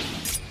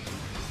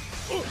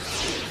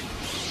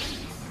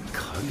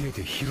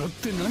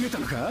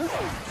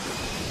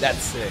 That's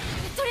sick.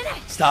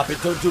 Stop it.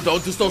 Don't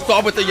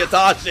start with the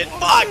Yata shit.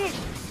 Fuck!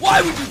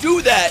 Why would you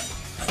do that?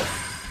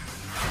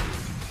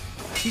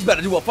 He's about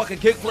to do a fucking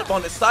kickflip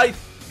on his scythe.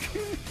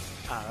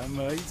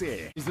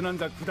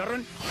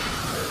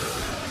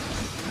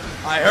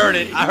 I heard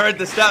it. I heard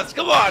the steps.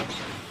 Come on.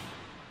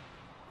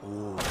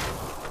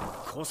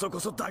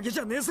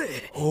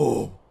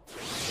 Oh.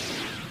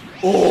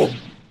 Oh.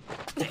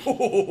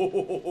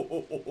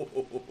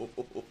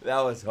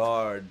 That was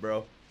hard,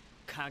 bro.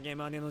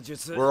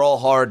 We're all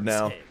hard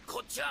now.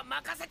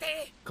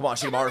 Come on,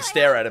 Shikamaru,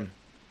 stare at him.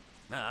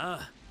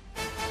 Oh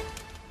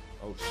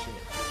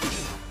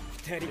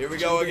shit. Here we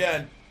go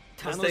again.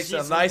 Let's take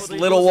some nice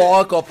little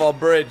walk off a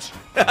bridge.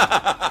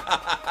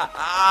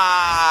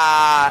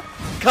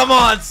 Come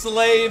on,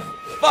 slave.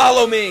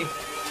 Follow me.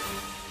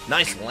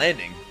 Nice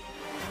landing.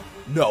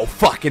 No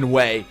fucking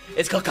way.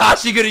 Is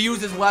Kakashi gonna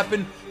use his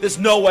weapon? There's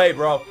no way,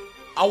 bro.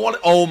 I want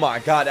to. Oh my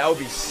god, that would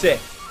be sick.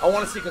 I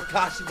want to see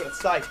Kakashi with a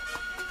scythe.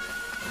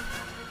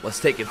 Let's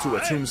take it to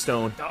a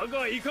tombstone.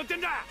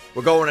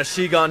 We're going to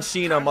Shigan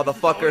Shina,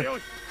 motherfucker.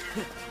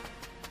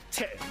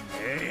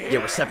 Yeah,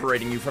 we're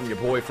separating you from your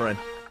boyfriend.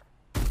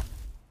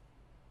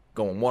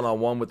 Going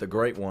one-on-one with the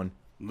great one.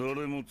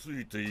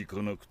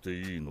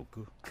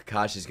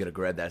 Kakashi's gonna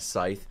grab that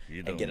scythe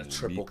and get a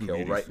triple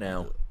kill right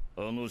now.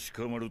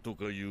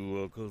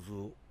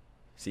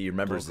 See, he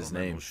remembers his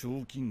name.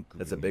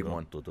 That's a big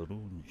one.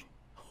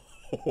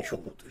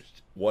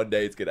 One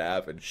day it's gonna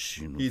happen.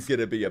 He's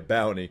gonna be a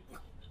bounty.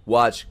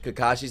 Watch,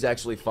 Kakashi's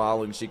actually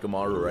following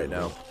Shikamaru right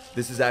now.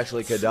 This is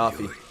actually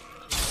Gaddafi.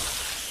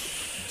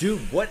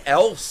 Dude, what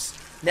else?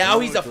 Now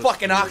he's a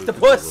fucking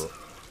octopus?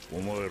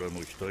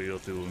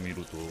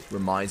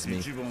 Reminds me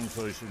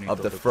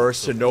of the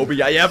first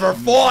shinobi I ever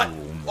fought!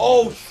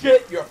 Oh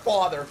shit, your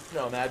father!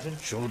 No, imagine.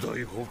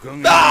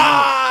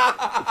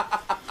 Ah!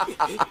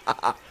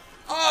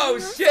 Oh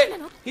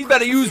shit! He's about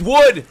to use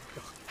wood!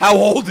 How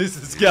old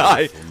is this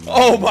guy?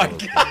 Oh my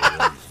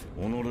god!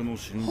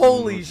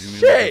 Holy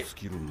shit!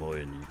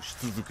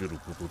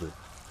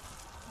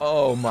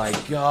 Oh my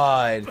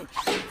god.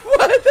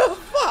 What the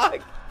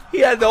fuck? He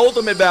had the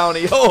ultimate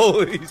bounty.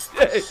 Holy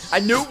shit. I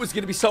knew it was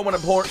going to be someone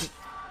important.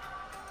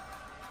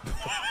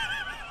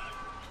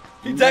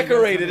 He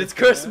decorated. It's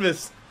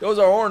Christmas. Those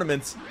are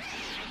ornaments.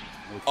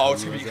 Oh,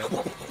 it's going to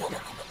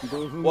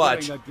be...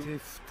 Watch.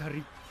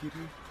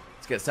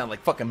 It's going to sound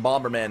like fucking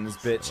Bomberman in this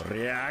bitch.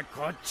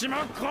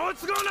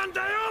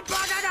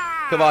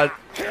 Come on.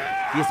 He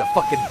has a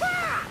fucking...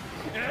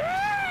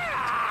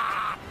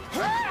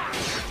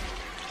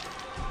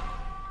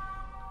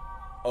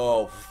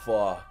 Oh,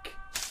 fuck.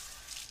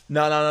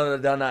 No.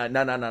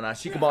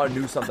 Shikamaru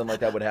knew something like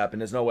that would happen.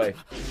 There's no way.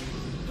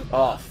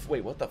 Oh,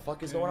 wait, what the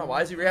fuck is going on?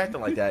 Why is he reacting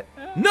like that?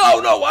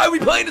 No, why are we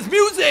playing this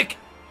music?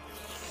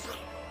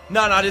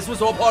 No, this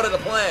was all part of the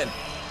plan.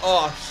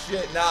 Oh,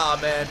 shit, nah,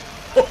 man.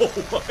 Oh,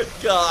 my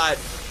God.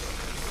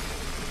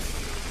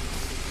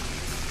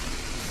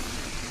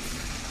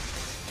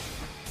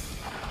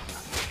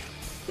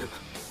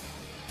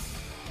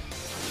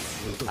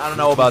 I don't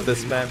know about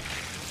this, man.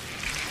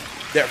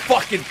 They're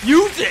fucking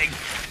fusing!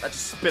 I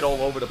just spit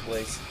all over the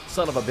place.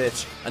 Son of a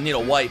bitch. I need a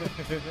wipe.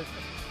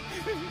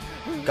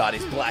 God,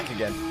 he's black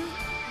again.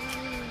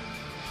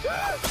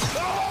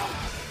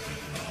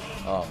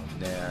 Oh,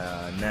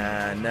 nah.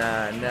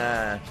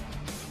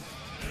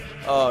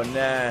 Oh,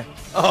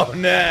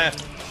 nah.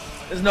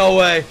 There's no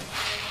way.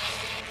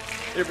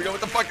 Here we go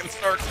with the fucking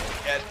circle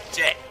again.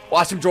 Shit.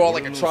 Watch him draw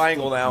like a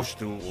triangle now.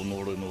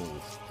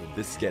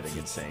 This is getting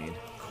insane.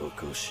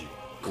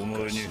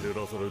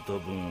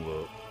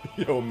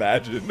 Yo,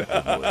 imagine. To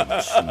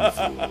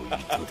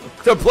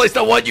replace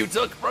the one you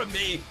took from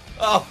me.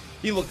 Oh,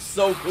 he looks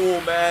so cool,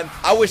 man.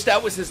 I wish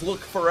that was his look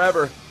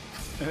forever.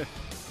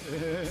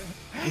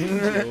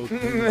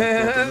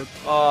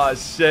 Oh,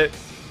 shit.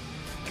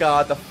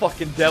 God, the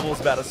fucking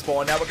devil's about to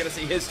spawn. Now we're gonna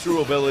see his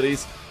true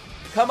abilities.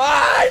 Come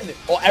on!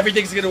 Oh,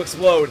 everything's gonna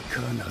explode.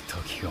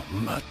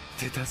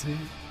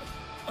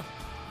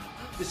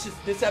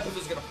 This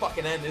episode's gonna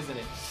fucking end, isn't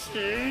it?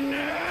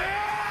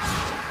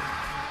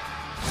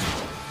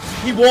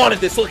 He wanted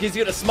this. Look, he's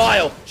gonna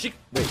smile. Wait.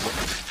 Get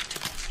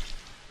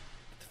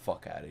the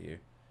fuck out of here.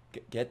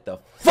 Get the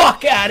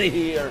fuck out of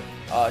here.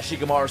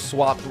 Shikamaru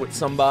swapped with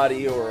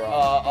somebody, or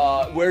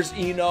where's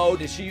Ino?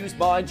 Did she use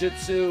Mind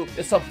Jutsu?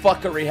 There's some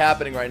fuckery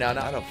happening right now.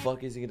 Now, how the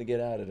fuck is he gonna get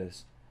out of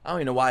this? I don't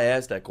even know why I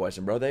asked that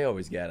question, bro. They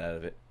always get out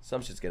of it.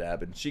 Some shit's gonna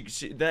happen.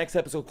 The next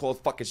episode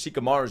called fucking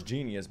Shikamaru's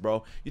Genius,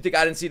 bro. You think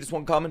I didn't see this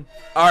one coming?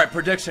 Alright,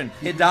 prediction.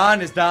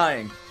 Hidan is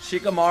dying.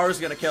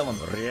 Shikamaru's gonna kill him.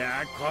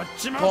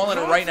 Calling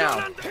it right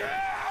now.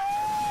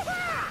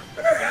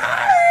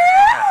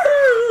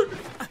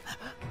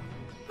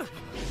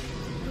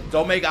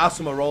 Don't make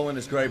Asuma roll in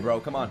his grave, bro.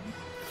 Come on.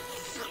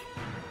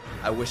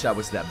 I wish I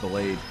was that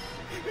blade.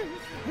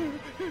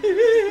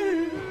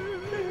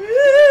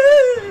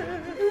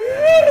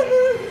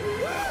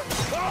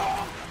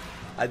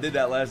 I did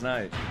that last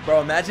night.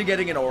 Bro, imagine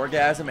getting an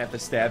orgasm after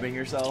stabbing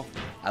yourself.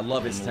 I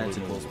love his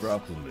tentacles,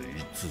 bro.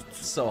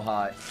 It's so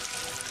hot.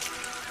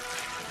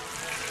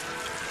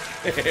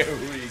 There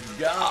we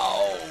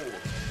go.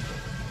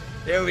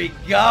 There we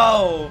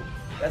go.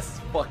 That's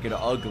fucking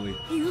ugly.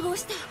 I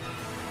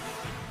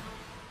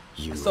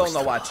still don't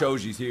know why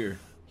Choji's here.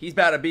 He's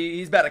about to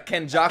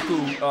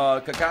Kenjaku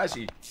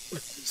Kakashi.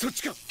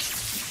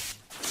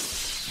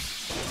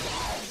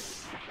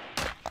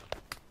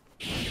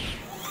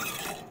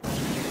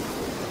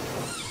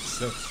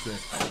 So sick.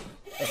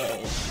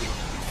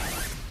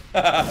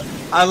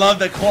 I love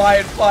the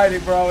quiet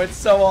fighting, bro. It's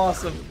so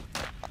awesome.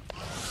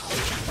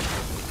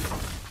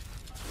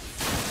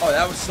 Oh,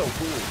 that was so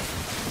cool.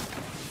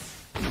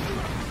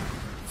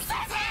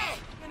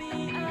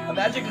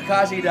 Imagine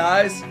Kakashi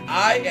dies.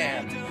 I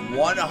am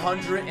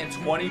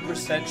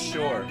 120%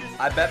 sure.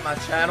 I bet my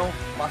channel,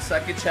 my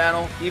second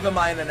channel, even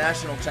my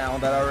international channel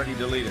that I already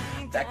deleted,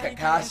 that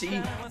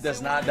Kakashi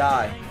does not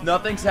die.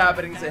 Nothing's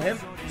happening to him.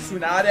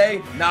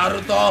 Tsunade,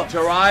 Naruto,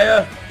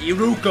 Jiraiya,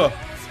 Iruka.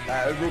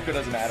 Iruka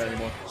doesn't matter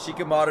anymore.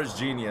 Shikamaru's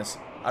Genius.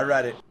 I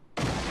read it.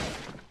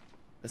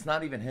 It's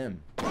not even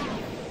him.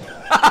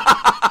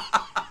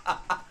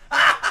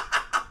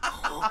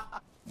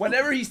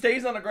 Whenever he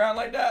stays on the ground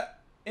like that,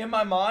 in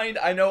my mind,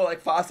 I know like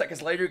 5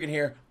 seconds later you can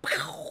hear.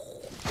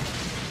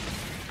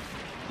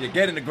 You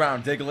get in the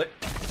ground, Diglett.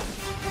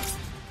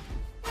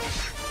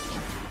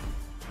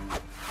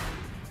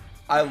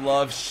 I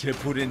love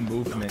Shippuden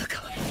movement.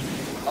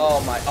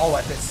 Oh my, oh,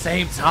 at the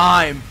same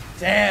time.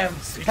 Damn,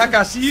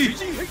 Kakashi.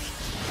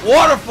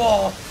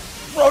 Waterfall.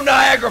 Throw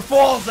Niagara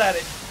Falls at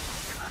it.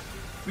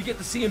 We get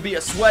to see him be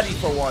a sweaty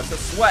for once, a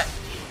sweat.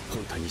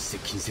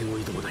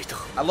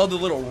 I love the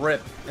little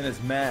rip in his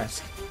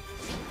mask.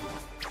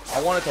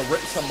 I wanted to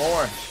rip some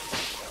more.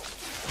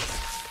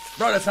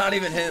 Bro, that's not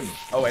even him.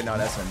 Oh wait, no,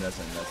 that's him, that's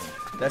him, that's him.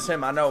 That's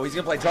him, I know. He's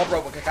gonna play jump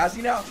rope with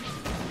Kakashi now?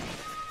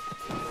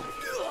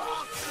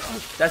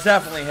 That's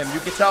definitely him. You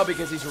can tell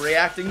because he's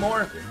reacting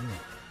more.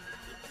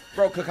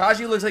 Bro,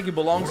 Kakashi looks like he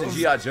belongs in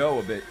G.I. Joe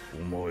a bit.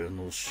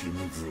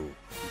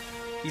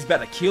 He's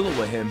about to kill it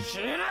with him.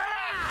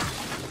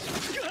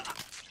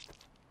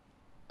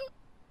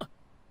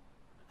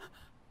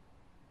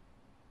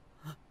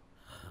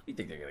 You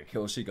think they're gonna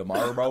kill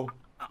Shikamaru, bro?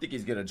 Think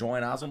he's gonna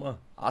join Asuma?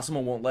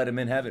 Asuma won't let him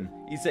in heaven.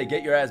 He said,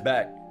 get your ass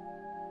back.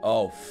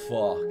 Oh,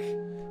 fuck.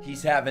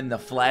 He's having the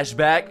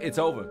flashback. It's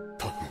over.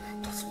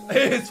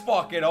 It's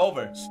fucking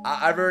over.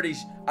 I've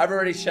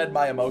already shed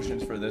my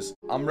emotions for this.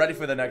 I'm ready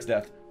for the next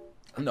death.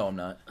 No, I'm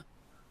not.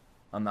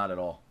 I'm not at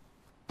all.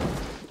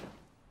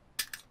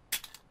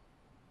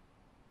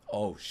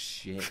 Oh,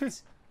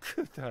 shit.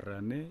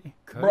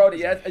 Bro,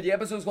 the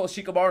episode's called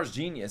Shikamaru's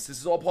Genius. This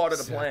is all part of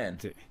the plan.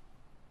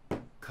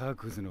 He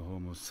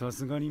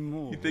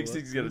thinks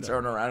he's gonna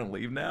turn around and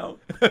leave now?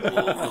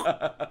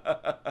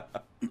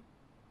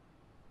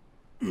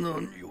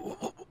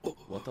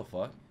 What the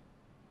fuck?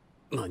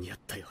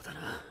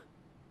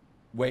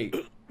 Wait.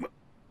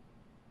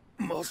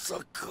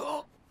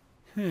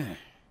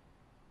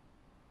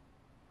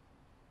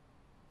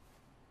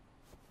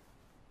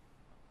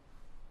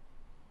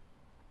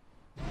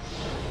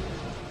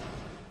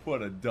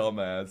 What a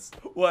dumbass.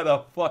 What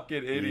a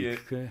fucking idiot.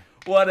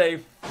 What a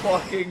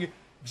fucking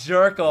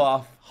jerk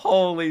off.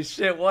 Holy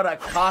shit, what a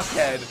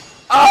cockhead.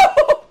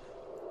 Oh!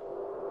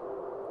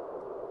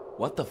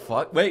 What the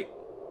fuck? Wait.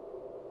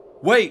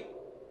 Wait.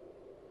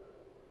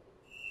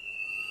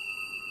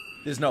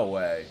 There's no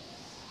way.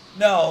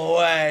 No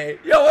way.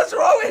 Yo, what's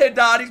wrong with him,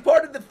 Don? He's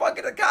part of the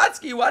fucking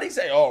Akatsuki. Why'd he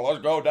say, oh,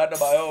 let's go down to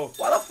my own?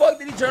 Why the fuck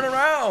did he turn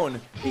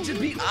around? He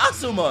just beat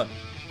Asuma.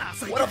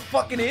 What a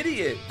fucking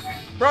idiot.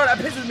 Bro, that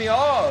pisses me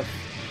off.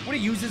 What,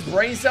 he uses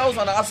brain cells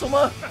on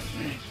Asuma?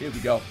 Here we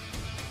go.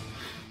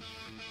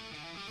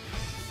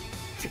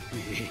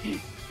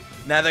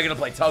 Now they're gonna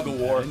play tug of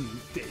war.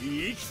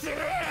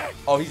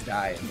 Oh, he's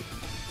dying.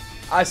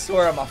 I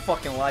swear on my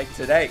fucking life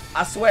today.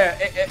 I swear,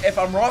 if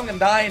I'm wrong, I'm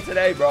dying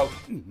today, bro.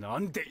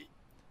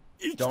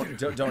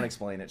 Don't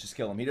explain it. Just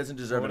kill him. He doesn't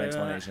deserve an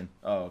explanation.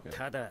 Oh,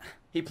 okay.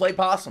 He played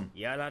possum.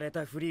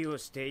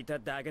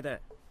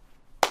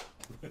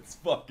 Let's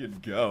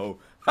fucking go.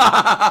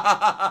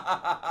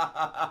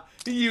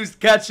 He used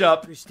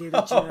ketchup.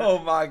 Oh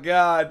my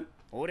god.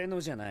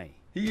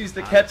 He used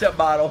the ketchup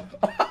bottle.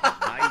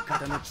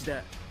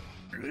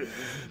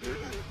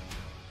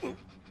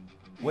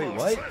 Wait,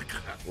 what?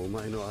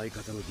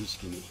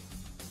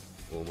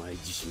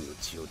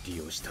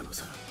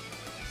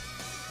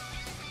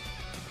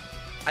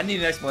 I need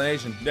an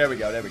explanation. There we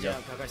go, there we go.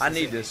 I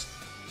need this.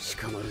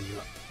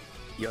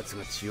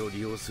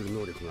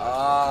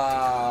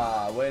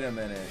 Ah, wait a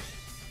minute.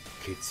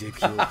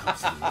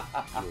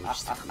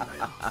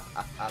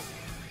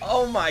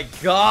 Oh my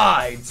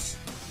god!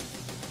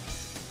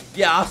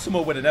 Yeah,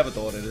 Asuma would have never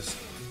thought of this.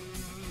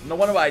 No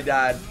wonder why he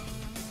died.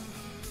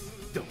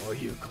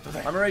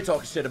 I'm already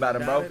talking shit about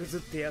him, bro.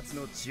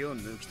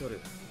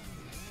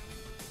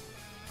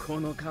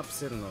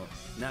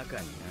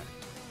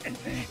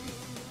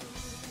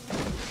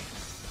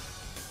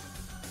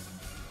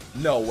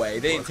 No way,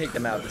 they didn't take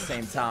them out at the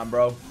same time,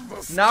 bro.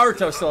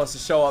 Naruto still has to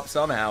show up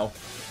somehow.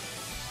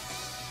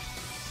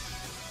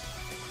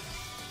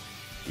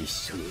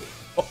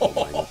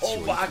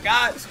 Oh my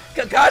god!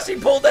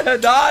 Kakashi pulled the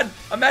Hadan!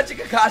 Imagine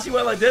Kakashi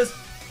went like this.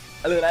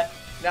 Look at that.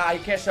 Nah, he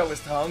can't show his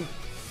tongue.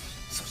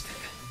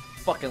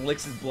 Fucking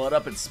licks his blood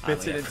up and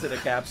spits it into the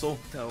capsule.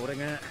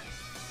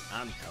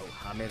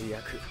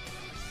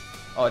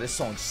 Oh, this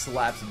song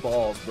slaps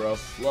balls, bro.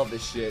 Love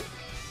this shit.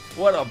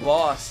 What a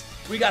boss.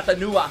 We got the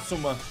new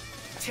Asuma.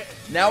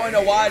 Now I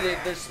know why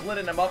they're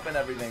splitting him up and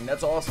everything.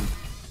 That's awesome.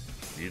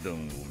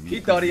 He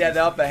thought he had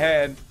the upper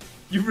hand.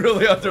 You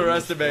really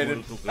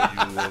underestimated.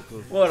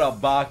 What a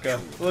baka.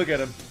 Look at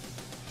him.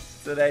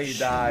 Today he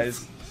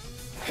dies.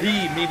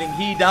 He, meaning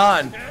he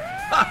done.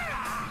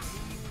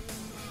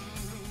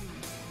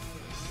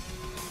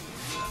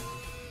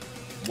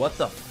 What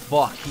the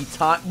fuck? He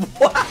taught.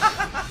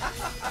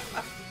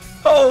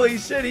 Holy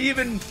shit! He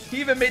even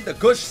made the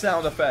gush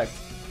sound effect.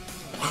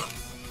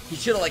 He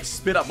should have like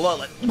spit up blood,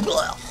 like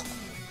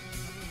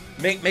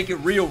make it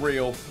real.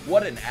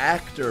 What an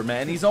actor,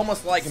 man! He's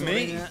almost like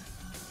me.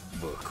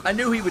 I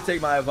knew he would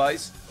take my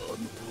advice.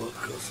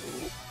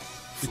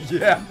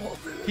 Yeah,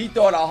 he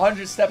thought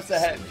 100 steps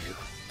ahead.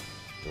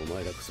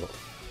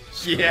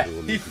 Yeah,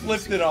 he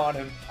flipped it on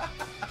him.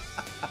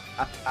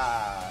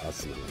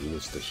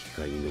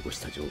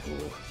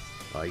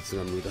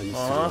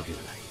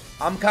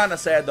 I'm kind of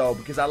sad though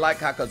because I like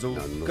Kazui.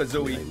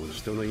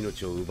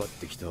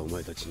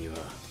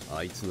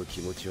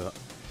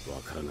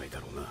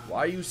 Why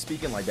are you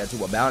speaking like that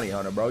to a bounty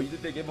hunter, bro? You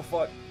think they give a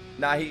fuck?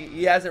 Nah,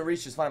 he hasn't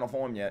reached his final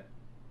form yet.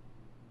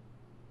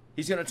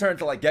 He's gonna turn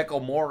to like Gecko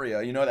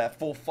Moria, you know, that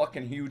full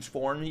fucking huge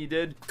form he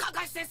did.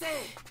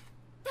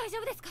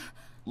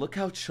 Look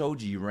how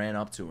Choji ran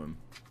up to him.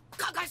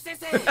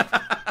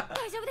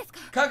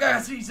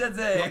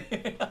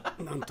 Kakashi-sensei!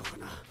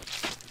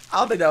 I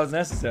don't think that was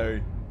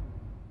necessary.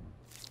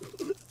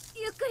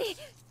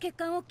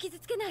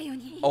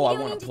 Oh, I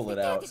want to pull it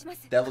out.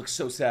 That looks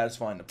so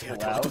satisfying to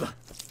pull out.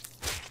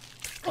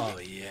 Oh,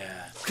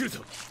 yeah.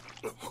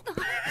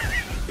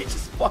 He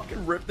just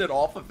fucking ripped it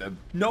off of him.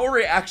 No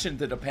reaction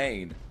to the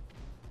pain.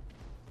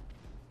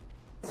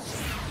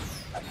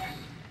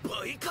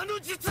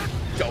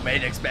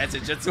 Domain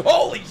expansion jutsu.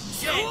 Holy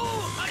shit!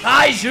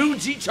 Kaiju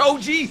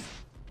Choji!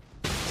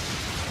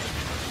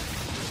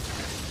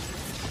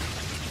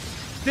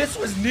 This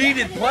was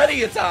needed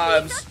plenty of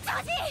times.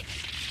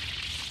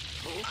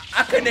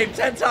 I could name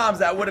 10 times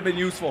that would have been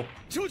useful.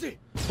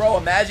 Bro,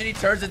 imagine he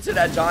turns into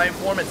that giant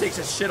form and takes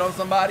a shit on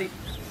somebody.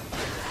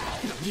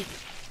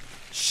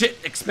 Shit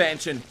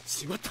expansion.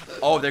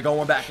 Oh, they're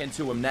going back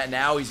into him.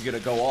 Now he's gonna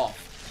go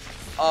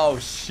off. Oh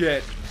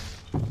shit.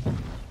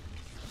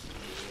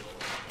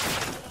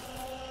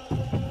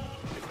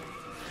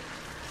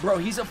 Bro,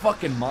 he's a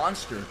fucking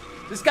monster.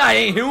 This guy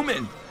ain't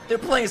human. They're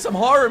playing some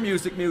horror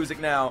music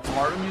now.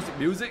 Horror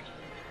music?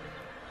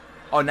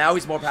 Oh, now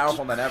he's more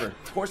powerful than ever.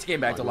 Of course he came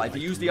back to life. He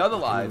used the other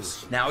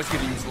lives. Now he's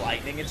gonna use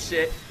lightning and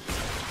shit.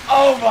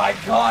 Oh my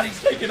god, he's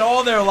taking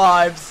all their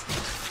lives.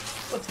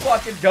 Let's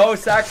fucking go,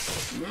 Sack.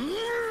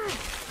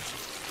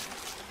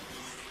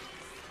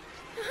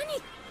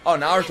 Oh,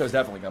 Naruto's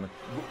definitely coming.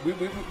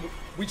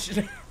 We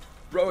should...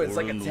 Bro, it's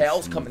like a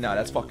tail's coming now.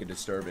 That's fucking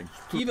disturbing.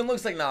 He even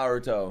looks like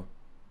Naruto.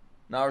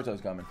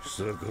 Naruto's coming.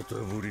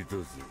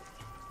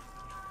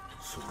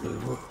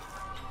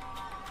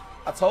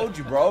 I told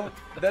you, bro.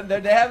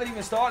 They haven't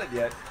even started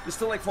yet. There's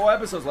still like 4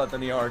 episodes left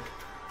in the arc.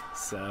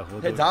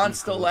 Hidan's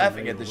still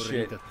laughing at this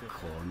shit.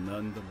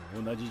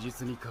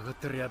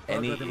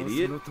 Any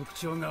idiot? I don't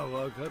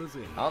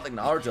think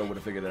Naruto would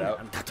have figured it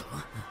out.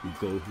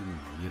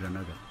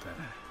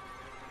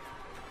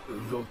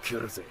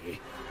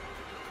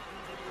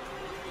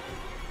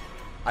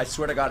 I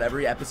swear to God,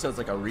 every episode's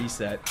like a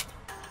reset.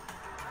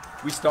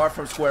 We start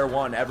from square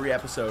one every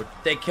episode.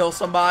 They kill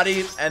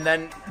somebody, and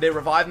then they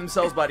revive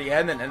themselves by the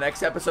end, and the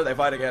next episode they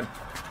fight again.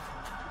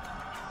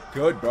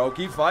 Good, bro.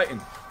 Keep fighting.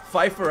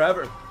 Fight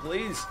forever,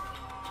 please.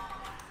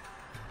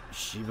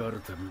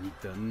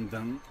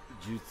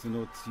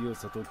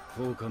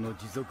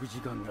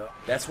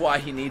 That's why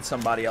he needs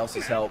somebody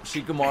else's help.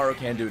 Shikamaru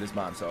can't do this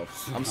by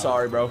himself. I'm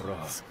sorry, bro.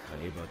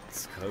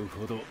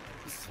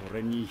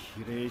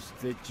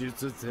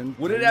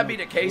 Wouldn't that be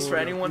the case for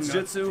anyone's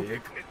jutsu?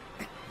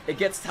 It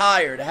gets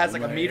tired. It has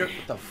like a meter.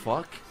 What the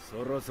fuck?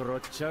 What the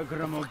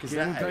fuck is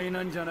that?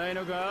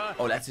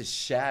 Oh, that's his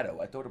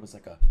shadow. I thought it was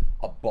like a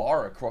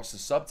bar across the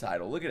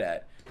subtitle. Look at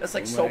that. That's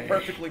like so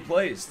perfectly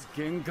placed.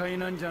 I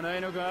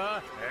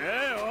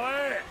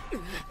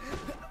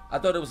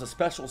thought it was a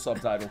special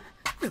subtitle.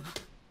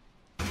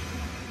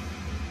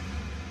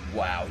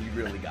 Wow, he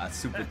really got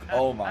super.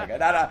 Oh my god.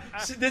 Nah.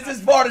 This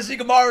is part of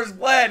Shikamaru's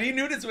plan. He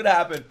knew this would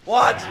happen.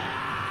 What?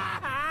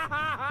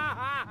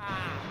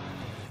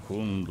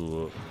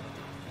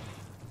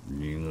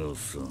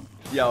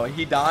 Yo,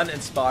 Hidan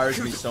inspires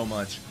me so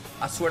much.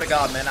 I swear to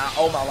God, man, I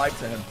owe my life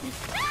to him.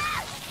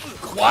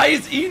 Why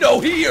is Ino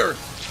here?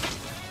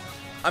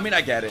 I mean,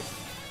 I get it.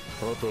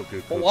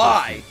 But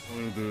why?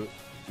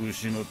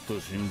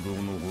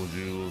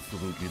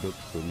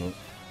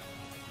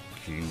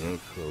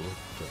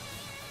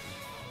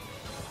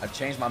 I've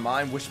changed my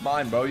mind. Which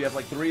mind, bro? You have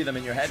like 3 of them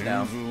in your head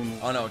now.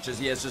 Oh no, it's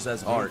just just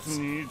as hearts.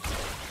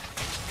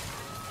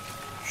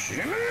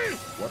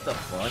 What the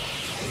fuck?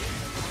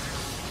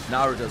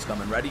 Naruto's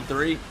coming. Ready?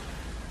 3,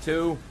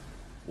 2,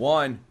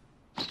 1.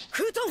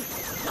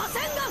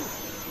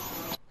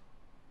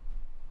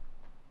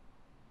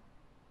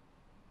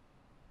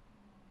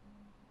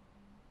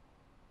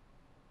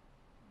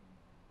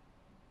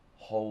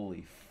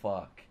 Holy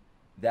fuck.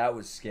 That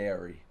was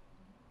scary.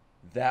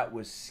 That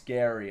was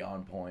scary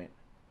on point.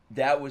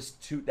 That was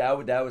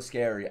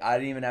scary. I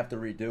didn't even have to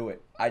redo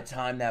it. I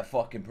timed that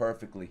fucking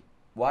perfectly.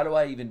 Why do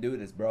I even do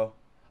this, bro?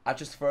 I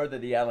just further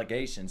the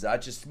allegations. I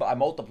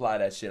multiply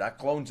that shit. I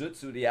clone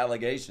jutsu the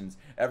allegations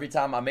every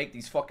time I make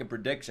these fucking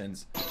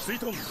predictions. And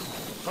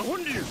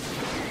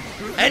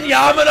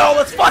Yamano,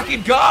 let's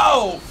fucking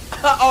go!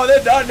 Oh,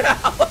 they're done now.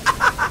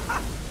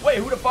 Wait,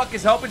 who the fuck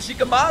is helping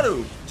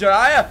Shikamaru?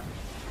 Jiraiya?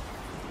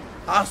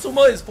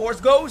 Asuma is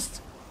Force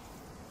Ghost?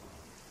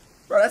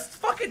 Bro, that's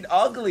fucking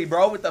ugly,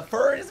 bro, with the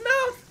fur in his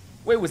mouth.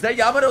 Wait, was that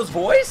Yamato's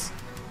voice?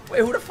 Wait,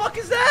 who the fuck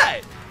is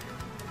that?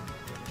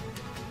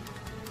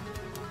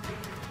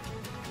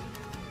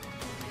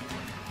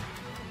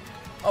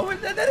 Oh,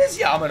 that is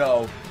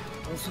Yamato.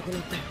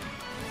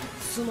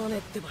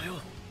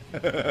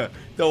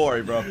 Don't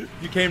worry, bro.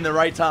 You came the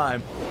right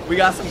time. We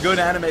got some good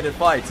animated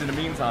fights in the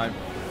meantime.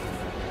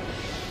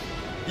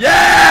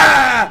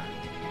 Yeah!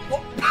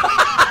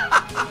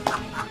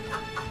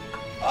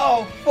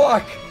 Oh,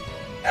 fuck.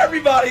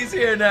 Everybody's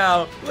here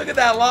now. Look at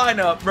that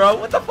lineup, bro.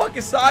 What the fuck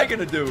is Sai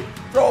gonna do?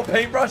 Throw a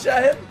paintbrush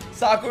at him?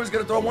 Sakura's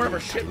gonna throw one of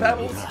her shit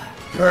pebbles?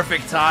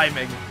 Perfect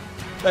timing.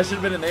 That should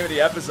have been the name of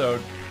the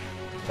episode.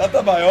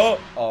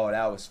 Oh,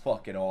 that was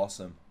fucking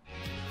awesome.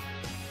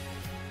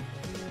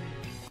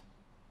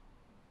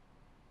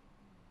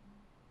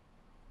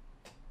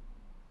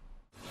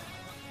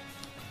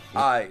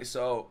 Alright,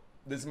 so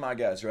this is my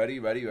guess.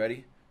 Ready?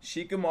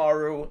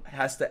 Shikamaru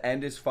has to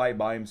end his fight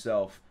by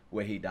himself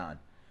with Hidan.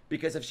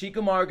 Because if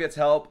Shikamaru gets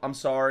help, I'm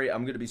sorry,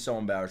 I'm gonna be so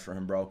embarrassed for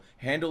him, bro.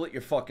 Handle it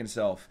your fucking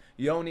self.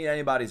 You don't need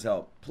anybody's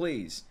help.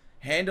 Please.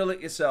 Handle it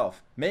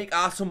yourself. Make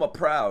Asuma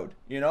proud.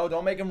 You know,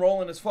 don't make him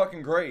roll in his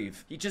fucking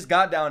grave. He just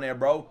got down there,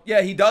 bro.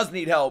 Yeah, he does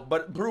need help,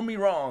 but prove me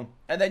wrong.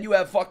 And then you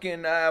have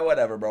fucking,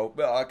 whatever, bro.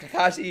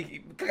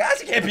 Kakashi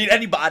can't beat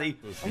anybody.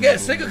 I'm getting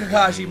sick of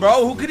Kakashi,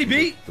 bro. Who could he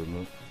beat?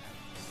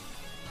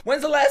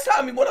 When's the last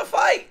time he won a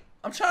fight?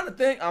 I'm trying to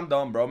think. I'm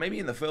dumb, bro. Maybe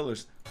in the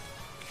fillers.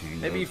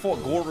 Maybe he fought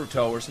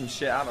Goruto or some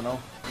shit. I don't know.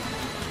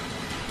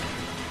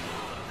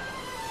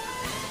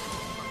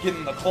 Get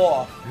in the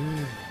claw.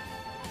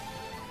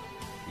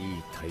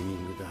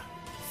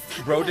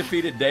 Bro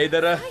defeated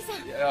Deidara.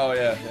 Oh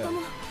yeah.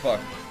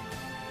 Fuck.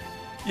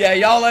 Yeah,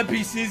 y'all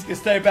NPCs can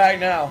stay back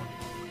now.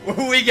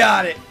 We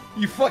got it.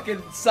 You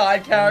fucking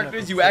side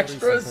characters, you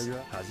extras.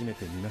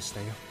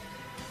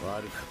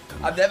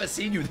 I've never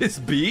seen you this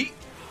beat.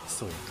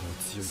 So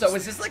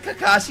is this like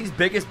Kakashi's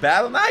biggest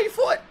battle? Now you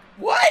fought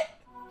what?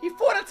 He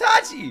fought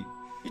Itachi.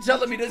 You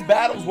telling me this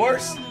battle's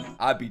worse?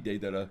 I beat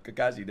Deidara.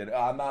 Kakashi did it.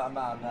 I'm not.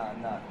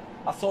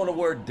 I saw the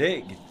word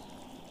dig.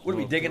 What are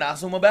we digging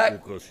Asuma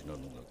back?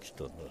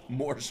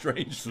 More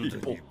strange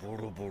people.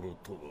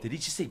 Did he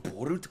just say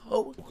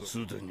Boruto?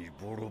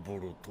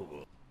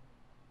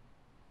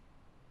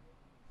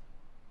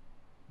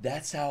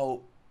 That's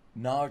how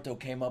Naruto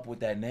came up with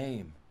that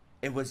name.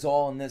 It was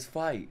all in this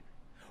fight.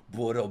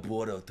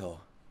 Boruto.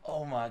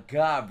 Oh my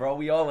god, bro.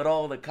 We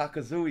all the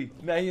Kakazui.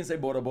 Man, he didn't say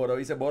Boruto.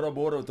 He said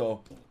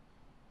Boruto.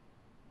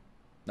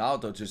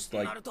 Naruto just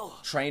like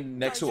trained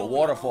next to a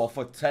waterfall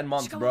for 10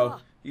 months, bro.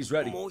 He's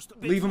ready.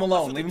 Leave him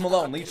alone. Leave him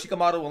alone. Leave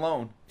Shikamaru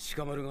alone.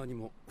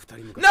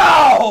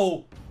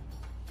 No!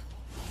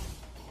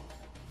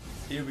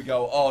 Here we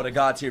go. Oh, the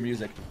god tier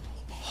music.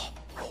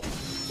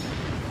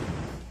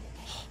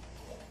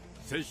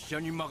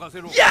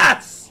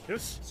 Yes!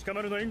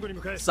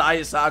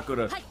 Saya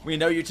Sakura, we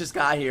know you just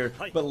got here,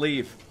 but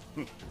leave.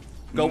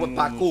 Go with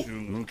Paku.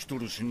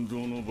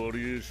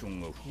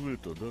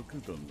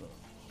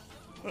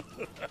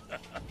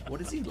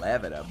 What is he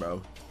laughing at,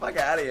 bro? Fuck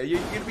out of here. You're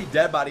gonna be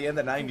dead by the end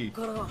of 90.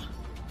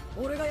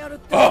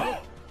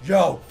 Oh,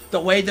 yo, the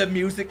way the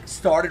music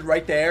started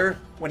right there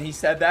when he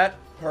said that,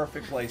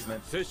 perfect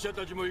placement.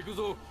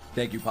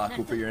 Thank you,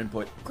 Paku, for your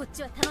input.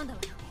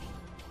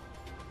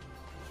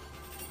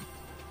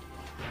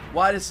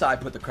 Why did Sai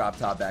put the crop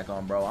top back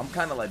on, bro? I'm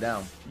kind of let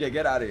down. Yeah,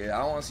 get out of here. I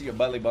don't want to see your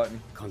belly button.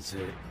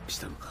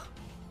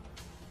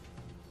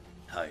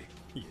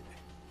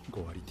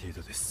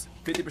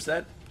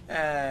 50%?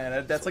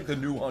 Eh, that's like the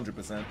new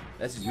 100%.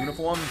 That's his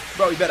uniform?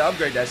 Bro, you better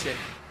upgrade that shit.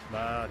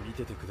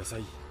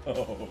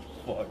 Oh,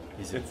 fuck.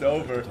 It's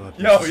over.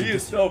 Yo, he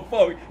is so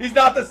fucked. He's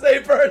not the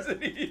same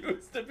person he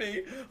used to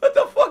be. What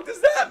the fuck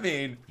does that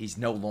mean? He's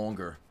no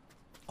longer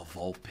a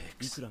Vulpix.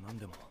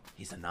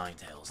 He's a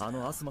Ninetales.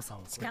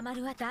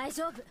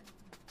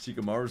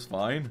 Shikamaru's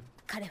fine?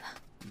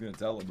 He's gonna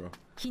tell him, bro.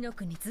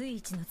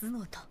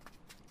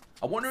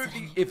 I wonder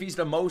if he's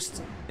the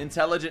most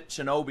intelligent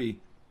shinobi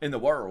in the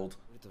world.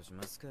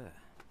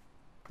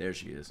 There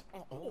she is.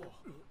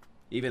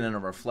 Even in a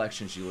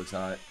reflection, she looks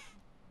hot.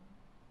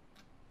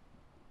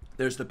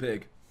 There's the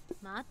pig.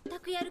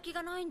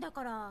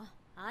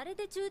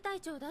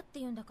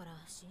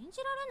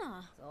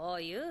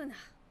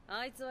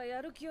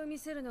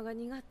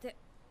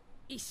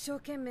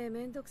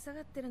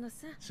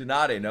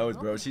 Tsunade knows,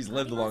 bro. She's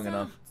lived long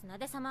enough.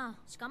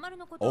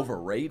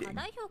 Overrated?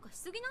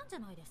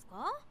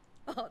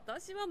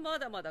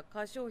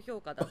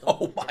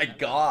 Oh my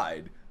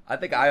god. I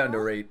think I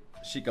underrate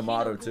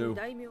Shikamaru too.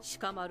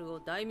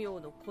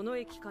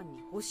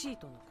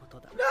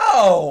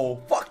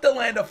 No! Fuck the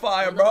Land of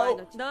Fire, bro!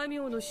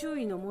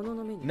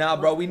 Nah,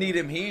 bro, we need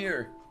him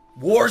here.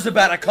 War's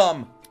about to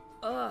come.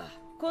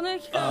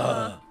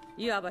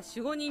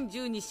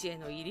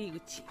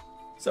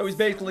 So he's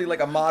basically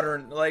like a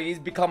modern, like he's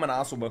becoming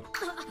Asuma.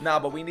 Nah,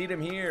 but we need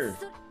him here.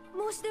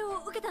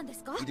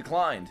 He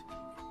declined.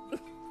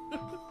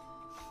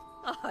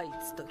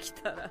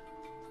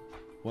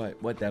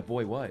 What, that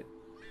boy, what?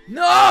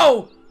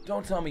 No!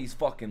 Don't tell me he's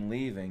fucking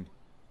leaving.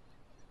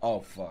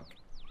 Oh, fuck.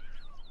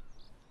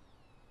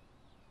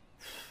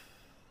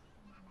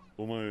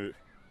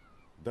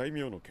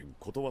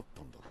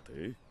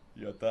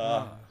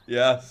 Yatta.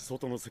 Yes.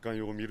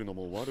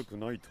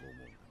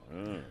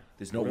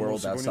 There's no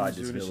world outside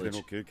this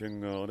village.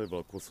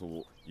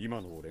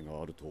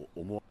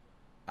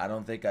 I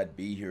don't think I'd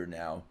be here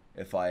now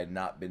if I had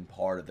not been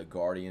part of the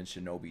Guardian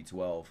Shinobi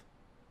 12.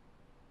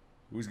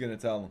 Who's gonna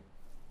tell him?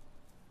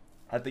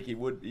 I think he'd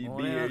be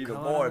here even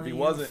more if he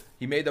wasn't.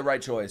 He made the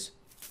right choice.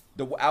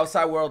 The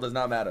outside world does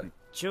not matter. And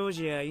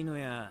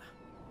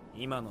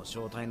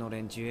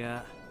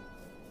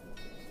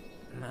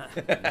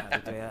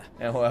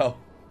well,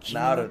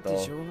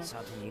 Naruto.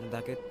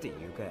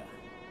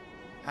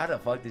 How the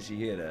fuck did she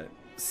hear that?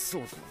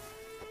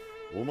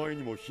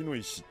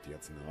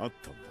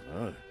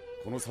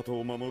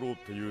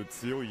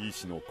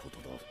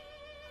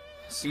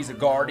 He's a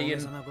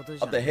guardian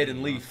of the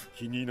hidden leaf.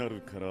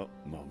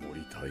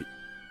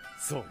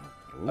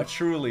 A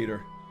true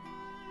leader.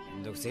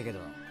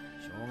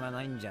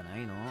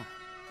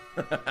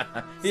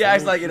 He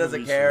acts like he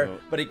doesn't care,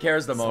 but he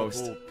cares the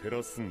most.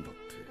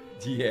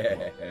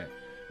 Yeah.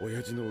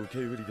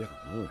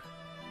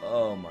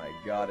 Oh my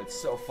god, it's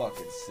so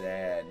fucking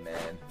sad,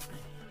 man.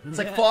 It's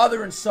like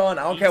father and son.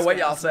 I don't care what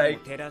y'all say.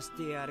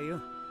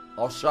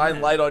 I'll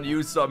shine light on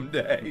you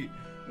someday.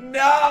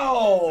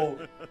 No!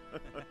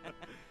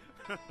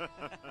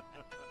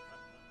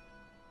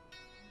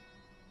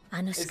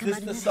 Is this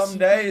the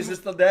someday? Is this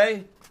the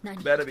day?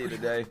 Better be the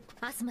day.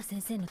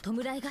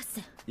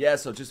 Yeah,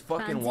 so just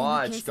fucking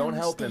watch. Don't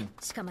help him.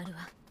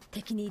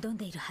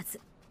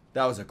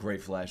 That was a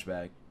great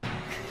flashback.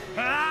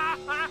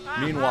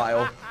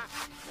 Meanwhile,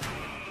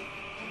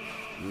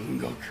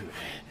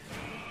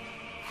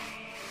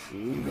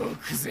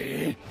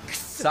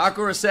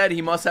 Sakura said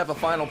he must have a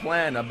final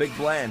plan, a big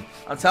plan.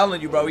 I'm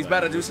telling you, bro, he's about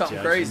to do something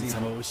crazy.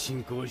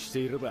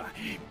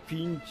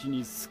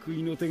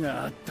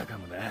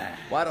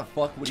 Why the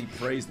fuck would he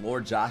praise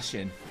Lord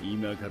Jashin?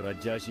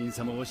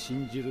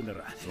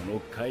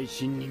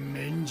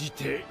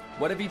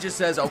 What if he just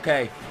says,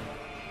 okay,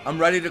 I'm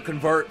ready to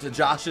convert to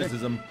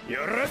Joshism?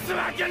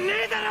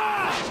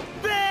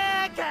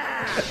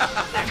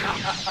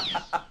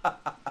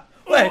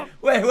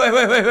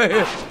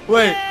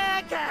 Wait.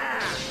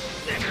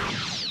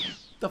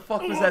 The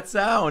fuck was that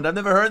sound? I've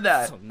never heard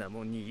that. Oh,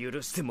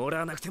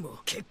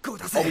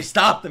 he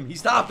stopped him. He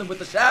stopped him with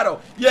the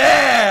shadow.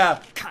 Yeah!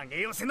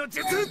 We're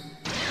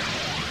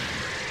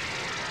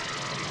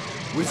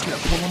just gonna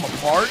pull him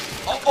apart?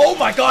 Oh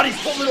my god, he's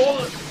pulling all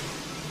the...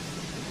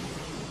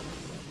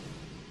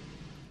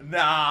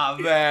 Nah,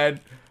 man.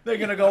 They're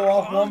gonna go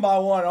off one by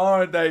one,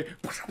 aren't they?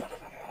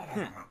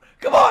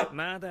 Come on!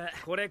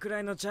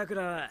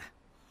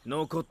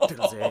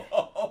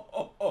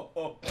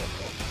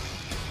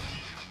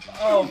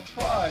 Oh,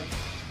 fuck.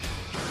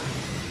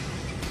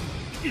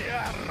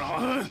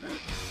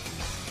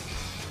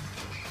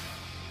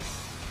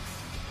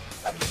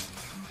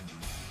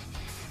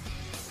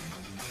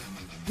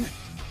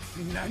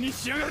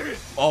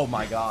 Oh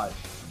my god.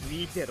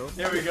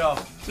 Here we go.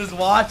 Just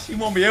watch. He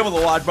won't be able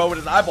to watch, bro, with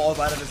his eyeballs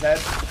out of his head.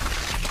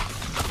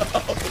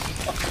 Oh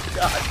my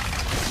god.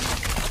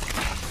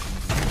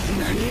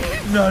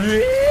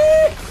 Nani?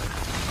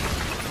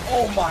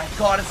 Oh my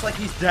god, it's like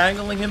he's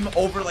dangling him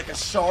over like a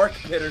shark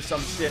pit or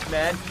some shit,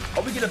 man.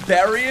 Are we gonna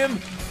bury him?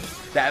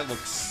 That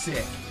looks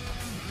sick.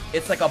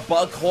 It's like a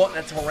bug caught in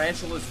a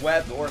tarantula's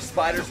web, or a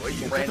spider's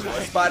tarantula,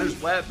 a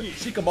spider's web.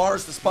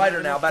 Shikamaru's the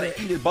spider now, about to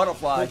eat his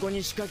butterfly.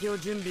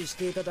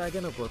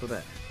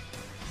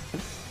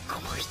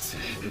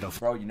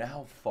 Bro, you know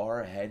how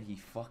far ahead he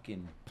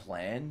fucking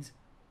planned?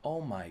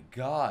 Oh my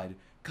god.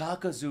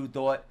 Kakazu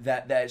thought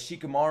that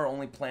Shikamaru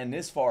only planned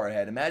this far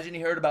ahead. Imagine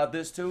he heard about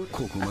this too.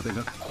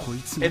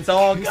 It's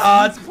all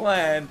God's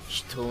plan.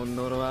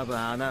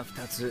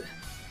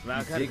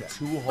 Dig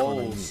 2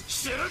 holes.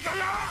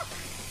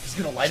 He's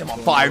gonna light him on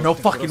fire, no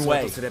fucking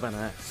way. He's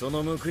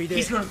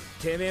gonna...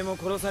 We're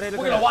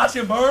gonna watch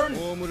him burn?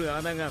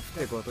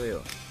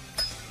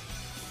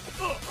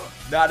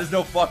 Nah, there's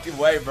no fucking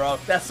way, bro.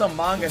 That's some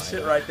manga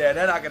shit right there.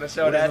 They're not gonna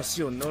show that.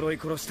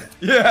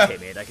 Yeah.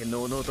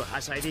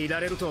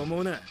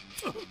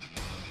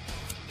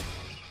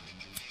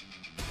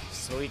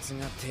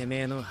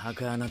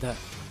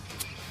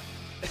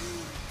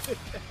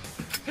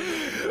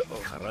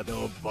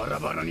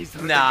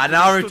 Nah,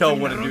 Naruto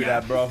wouldn't do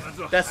that, bro.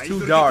 That's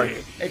too dark.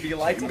 If you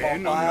light him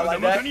on fire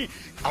like that,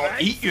 I'll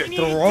eat your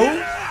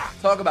throat.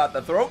 Talk about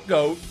the throat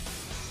goat.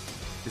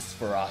 This is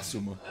for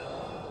Asuma.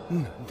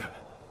 Nada.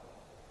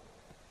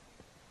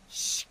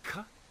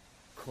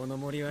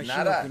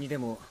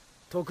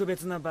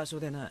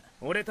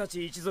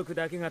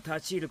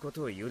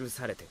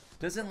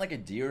 Doesn't like a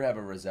deer have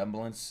a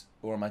resemblance?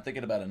 Or am I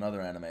thinking about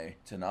another anime?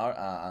 To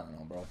I don't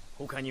know, bro.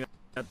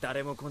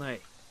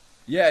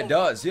 Yeah, it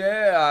does.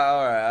 Yeah,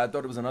 alright. I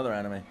thought it was another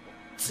anime.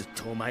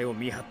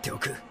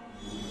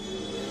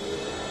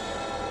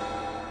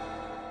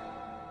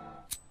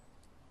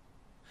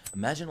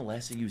 Imagine the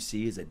last thing you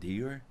see is a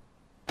deer.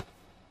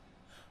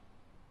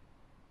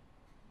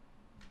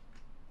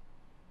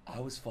 I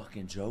was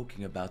fucking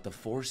joking about the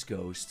Force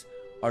Ghost.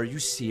 Are you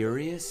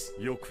serious?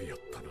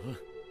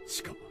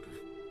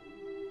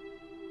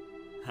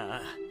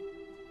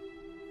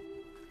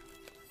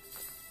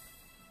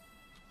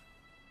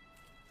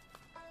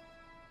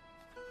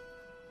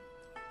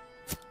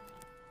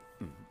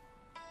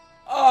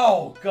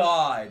 Oh,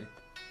 God.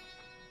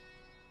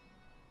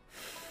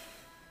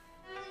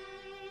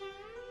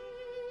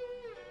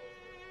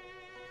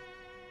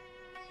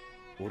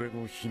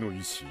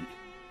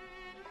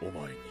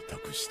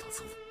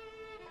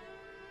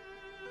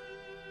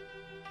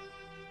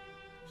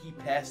 He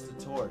passed the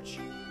torch.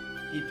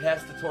 He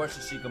passed the torch to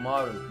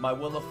Shikamaru. My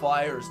will of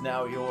fire is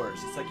now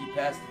yours. It's like he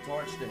passed the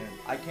torch to him.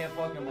 I can't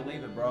fucking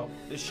believe it, bro.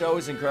 This show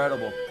is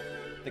incredible.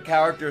 The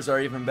characters are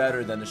even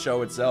better than the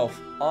show itself.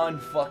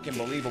 Unfucking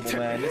believable,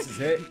 man. This is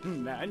it.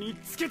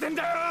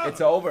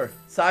 It's over.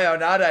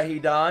 Sayonara,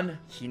 Hidan.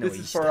 This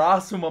is for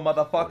Asuma,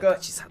 motherfucker.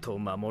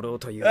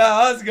 Yeah,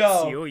 let's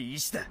go.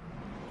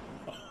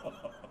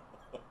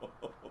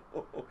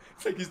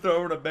 It's like he's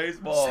throwing a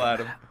baseball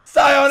at him.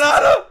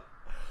 Sayonara!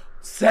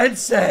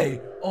 Sensei!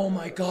 Oh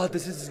my god,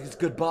 this is his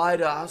goodbye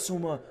to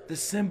Asuma. The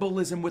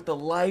symbolism with the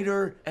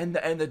lighter and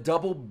the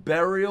double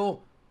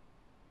burial.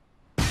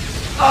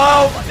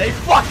 Oh, they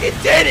fucking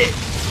did it!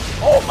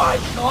 Oh my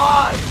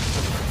god!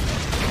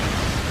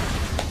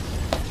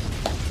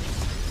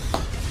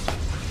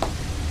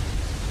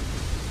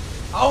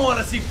 I want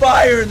to see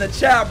fire in the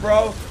chat,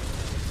 bro.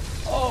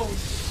 Oh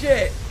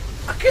shit.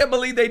 I can't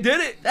believe they did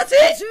it. That's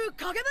it.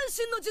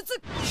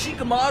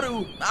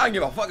 Shikamaru. I don't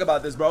give a fuck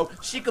about this, bro.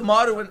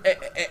 Shikamaru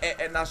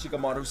and not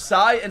Shikamaru.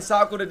 Sai and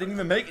Sakura didn't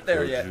even make it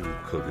there yet.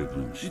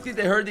 You think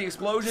they heard the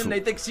explosion? They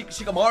think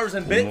Shikamaru's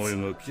in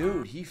bits?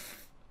 Dude, he...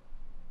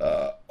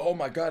 oh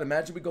my god,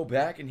 imagine we go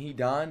back and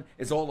Hidan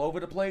is all over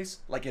the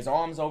place. Like his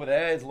arms over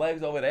there, his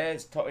legs over there,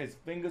 his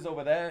fingers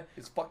over there,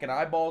 his fucking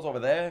eyeballs over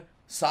there.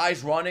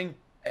 Sai's running.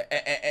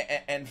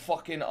 And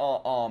fucking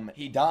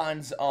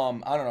Hidan's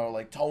I don't know,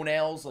 like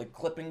toenails, like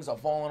clippings are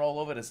falling all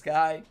over the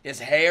sky. His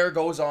hair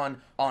goes on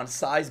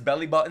Sai's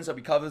belly button, so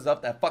he covers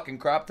up that fucking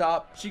crop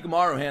top.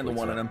 Shikamaru handled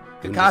one of them.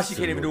 Kakashi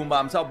can't even do him by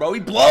himself, bro. He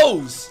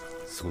blows.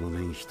 So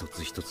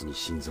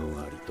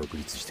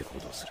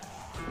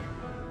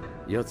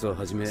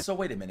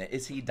wait a minute,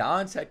 is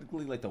Hidan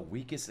technically like the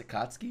weakest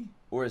Akatsuki?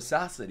 Or is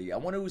Sasori? I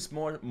wonder who's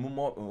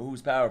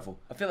who's powerful.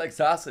 I feel like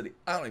Sasori.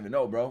 I don't even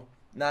know, bro.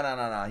 Nah.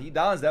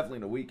 Hidan's definitely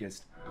the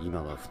weakest.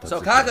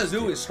 So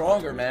Kakazu is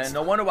stronger, man.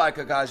 No wonder why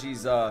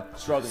Kakashi's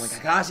struggling.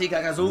 Kakashi,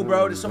 Kakazu,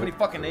 bro. There's so many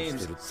fucking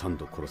names.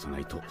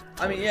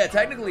 I mean, yeah,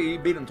 technically he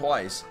beat him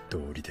twice.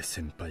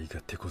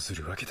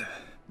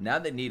 Now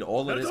they need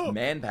all of this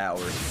manpower.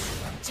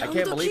 I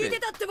can't believe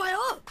it.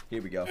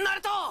 Here we go.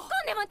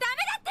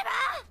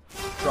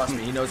 Trust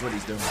me, he knows what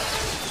he's doing.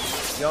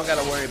 You don't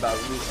gotta worry about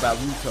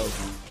Naruto.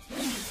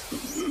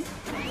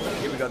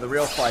 Here we go, the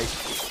real fight.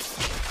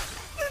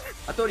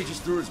 I thought he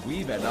just threw his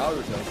weave at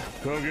Naruto.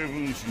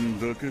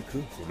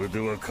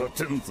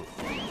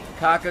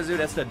 Kakazu,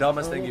 that's the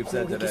dumbest thing you've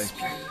said today.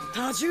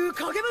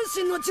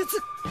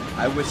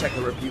 I wish I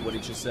could repeat what he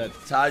just said.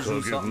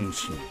 Taju something.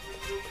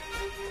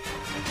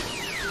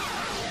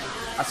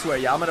 I swear,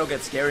 Yamato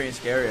gets scarier and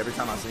scarier every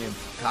time I see him.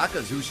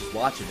 Kakazu's just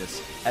watching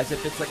this, as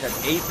if it's like an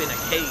ape in a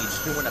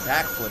cage doing a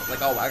backflip.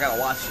 Like, oh, I gotta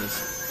watch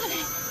this.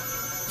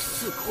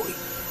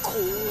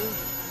 Oh,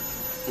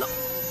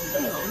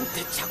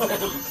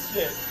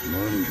 shit.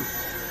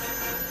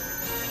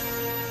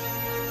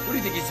 What do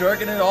you think, he's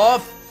jerking it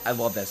off? I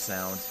love that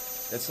sound.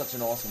 That's such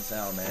an awesome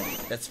sound, man.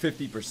 That's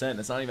 50%.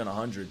 That's not even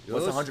 100.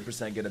 What's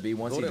 100% gonna be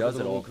once he does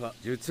it all?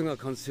 It's gonna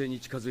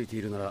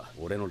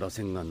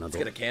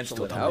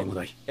cancel it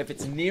out if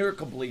it's near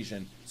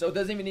completion. So it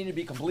doesn't even need to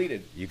be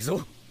completed. It's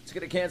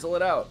gonna cancel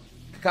it out.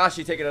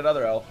 Kakashi taking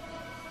another L.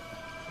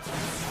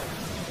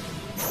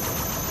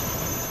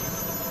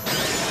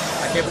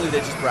 I can't believe they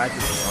just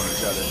practiced this on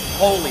each other.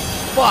 Holy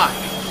fuck!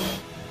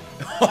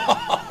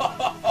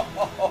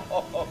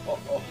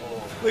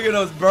 Look at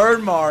those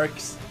burn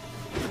marks.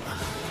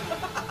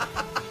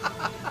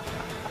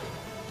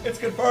 It's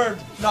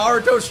confirmed.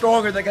 Naruto's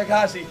stronger than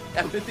Kakashi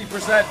at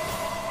 50%.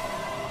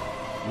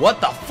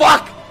 What the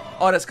fuck?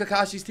 Oh, that's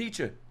Kakashi's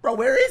teacher. Bro,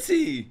 where is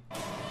he?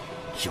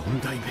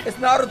 It's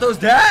Naruto's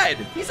dad.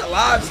 He's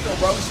alive still,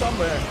 bro.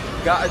 Somewhere.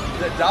 Got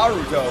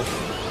Naruto.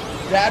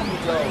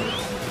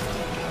 Daruto.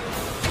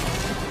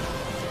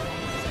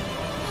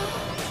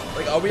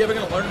 Like, are we ever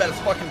gonna learn about his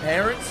fucking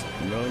parents?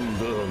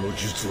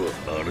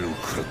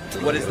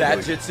 What is that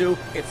jutsu?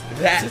 It's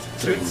that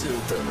jutsu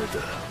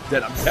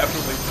that I'm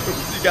definitely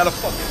doing. You got a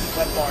fucking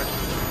sweat mark.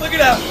 Look at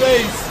that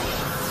face!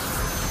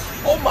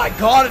 Oh my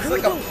god, it's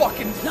like a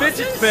fucking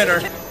fidget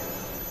spinner.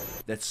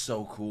 That's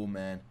so cool,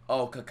 man.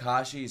 Oh,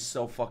 Kakashi is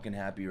so fucking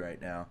happy right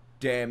now.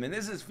 Damn, and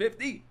this is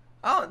 50?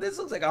 Oh, this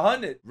looks like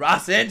 100.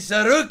 Rasen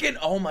Shuriken!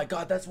 Oh my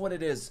god, that's what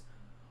it is.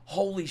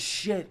 Holy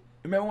shit.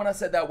 Remember when I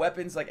said that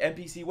weapons, like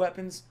NPC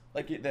weapons,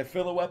 like they're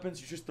filler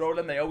weapons, you just throw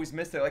them, they always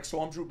miss, they're like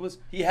stormtroopers?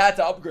 He had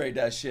to upgrade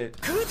that shit.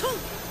 I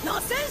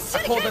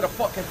called it a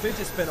fucking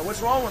fidget spinner.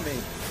 What's wrong with me?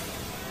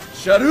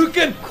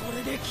 Shuriken!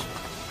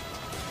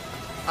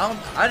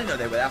 I didn't know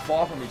they were that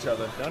far from each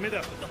other.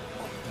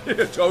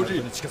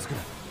 Choji.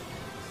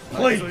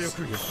 Please.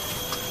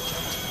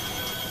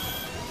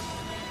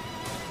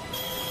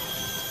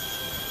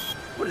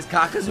 What is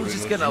Kakazu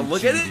just gonna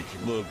look at it?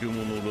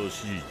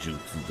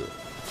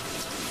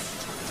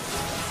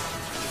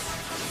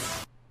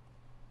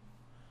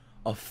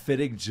 A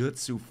fitting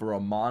jutsu for a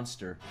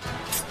monster.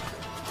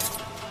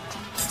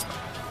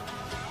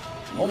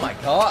 Oh my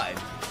god.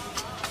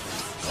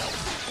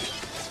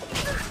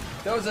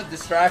 Those are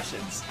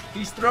distractions.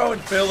 He's throwing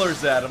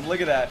fillers at him. Look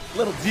at that.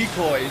 Little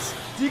decoys.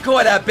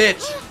 Decoy that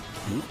bitch.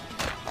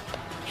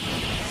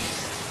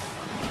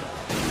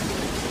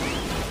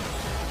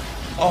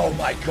 Oh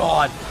my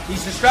god.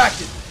 He's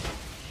distracted.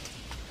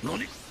 What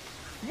do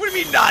you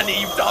mean,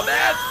 Nani, you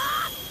dumbass?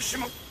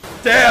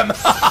 Damn.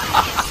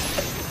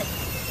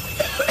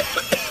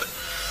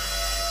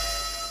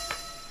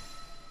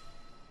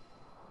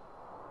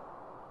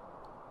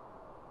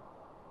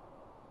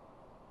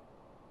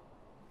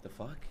 The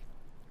fuck?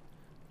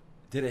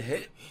 Did it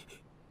hit?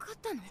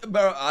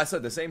 Bro, I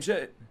said the same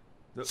shit.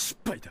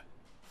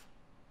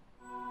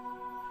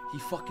 He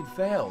fucking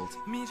failed.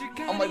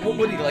 I'm like, what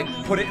would he, like,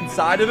 put it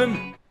inside of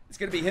him? It's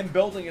gonna be him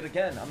building it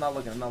again. I'm not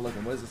looking.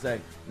 What does it say?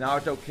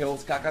 Naruto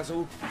kills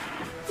Kakazu?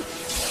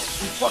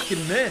 He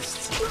fucking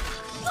missed.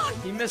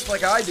 He missed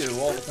like I do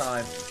all the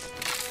time.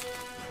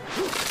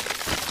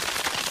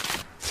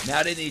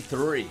 Now they need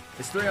 3.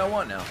 It's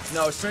 3-on-1 now.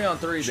 No, it's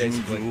 3-on-3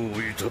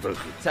 basically.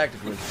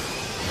 Technically.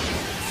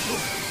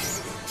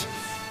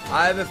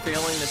 I have a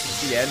feeling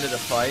this is the end of the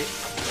fight.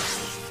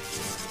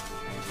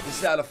 This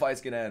is how the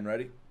fight's gonna end.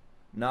 Ready?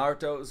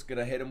 Naruto's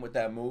gonna hit him with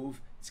that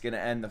move. It's gonna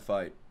end the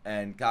fight,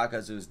 and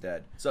Kakazu's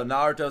dead. So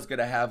Naruto's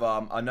gonna have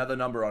another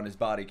number on his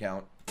body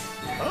count.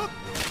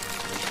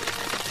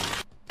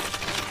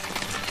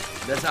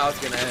 That's how it's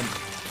gonna end.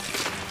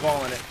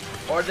 Calling it.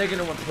 Or they're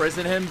gonna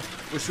imprison him,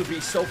 which would be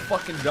so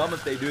fucking dumb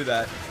if they do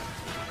that.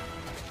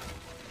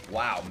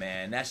 Wow,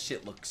 man, that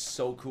shit looks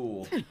so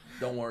cool.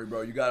 Don't worry,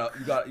 bro. You got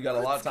a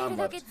lot of time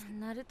left.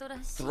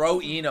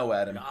 Throw Ino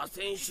at him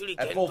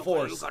at full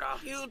force. Are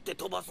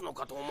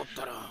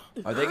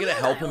they gonna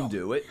help him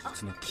do it?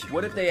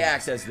 What if they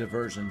act as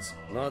diversions?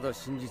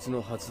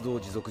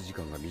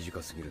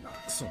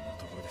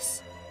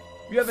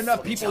 You have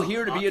enough people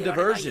here to be a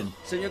diversion,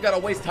 so you gotta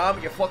waste time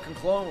with your fucking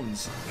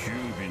clones.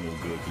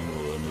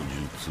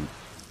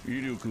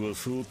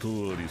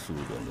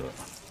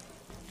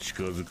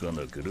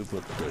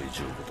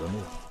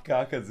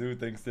 Kakazu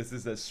thinks this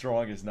is as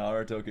strong as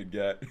Naruto could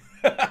get.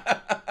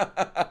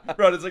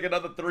 Bro, there's like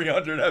another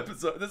 300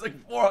 episodes. There's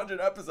like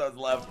 400 episodes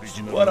left.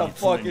 What a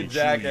fucking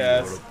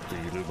jackass.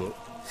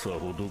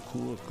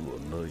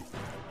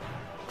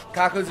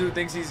 Kakazu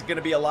thinks he's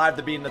gonna be alive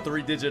to be in the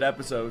 3-digit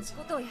episodes.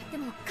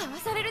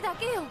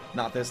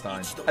 Not this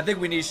time. I think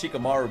we need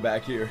Shikamaru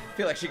back here. I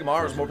feel like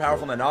Shikamaru is more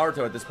powerful than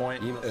Naruto at this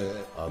point.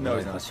 No,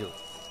 he's not.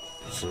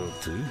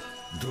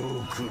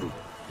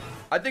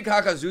 I think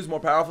Kakazu's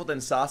more powerful than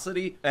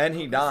Sasori and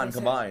Hidan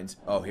combined.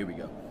 Oh, here we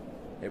go.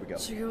 Here we go.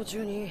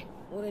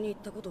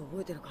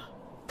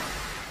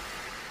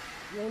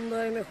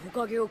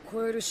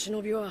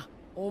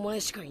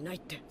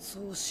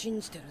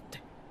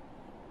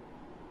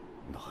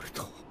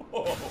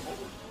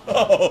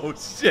 Oh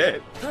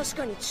shit.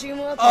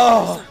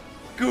 Oh,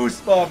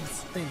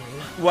 goosebumps.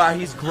 Wow,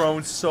 he's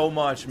grown so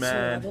much,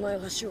 man.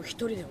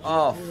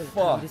 Oh,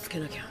 fuck.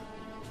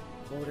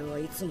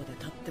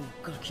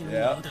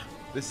 Yeah,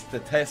 this is the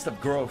test of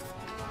growth.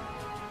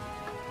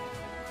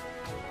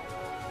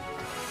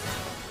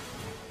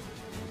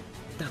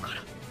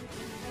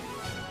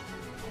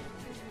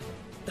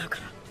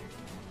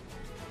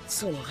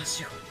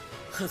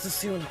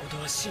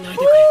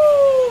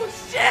 Woo,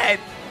 shit!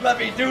 Let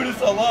me do this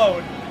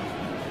alone.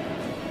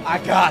 I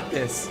got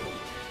this.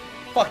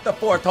 Fuck the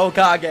fourth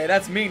Hokage.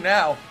 That's me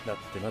now.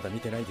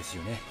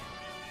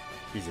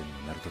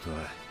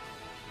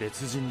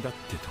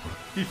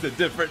 He's a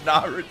different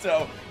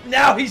Naruto.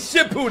 Now he's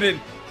Shippuden.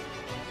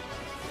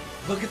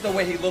 Look at the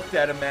way he looked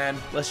at him, man.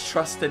 Let's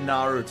trust in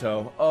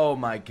Naruto. Oh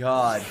my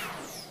god.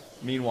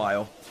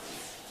 Meanwhile,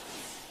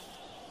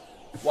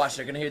 watch,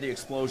 they're gonna hear the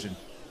explosion.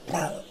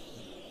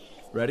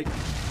 Ready?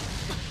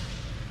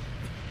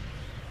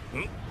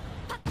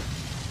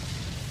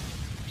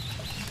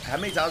 How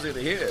many times are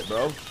they hear it,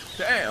 bro?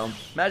 Damn.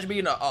 Imagine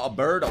being a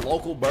bird, a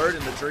local bird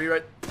in the tree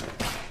right.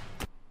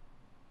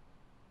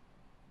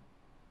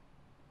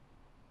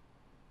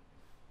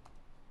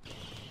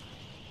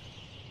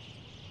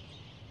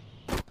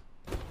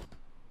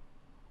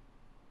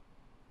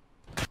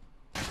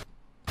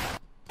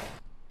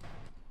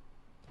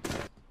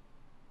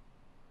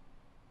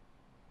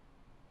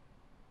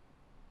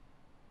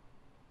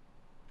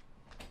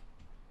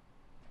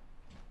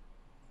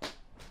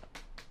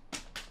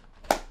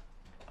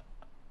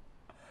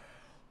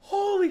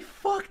 Holy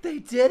fuck, they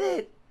did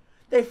it!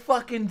 They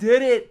fucking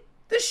did it!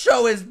 This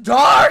show is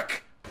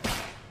dark!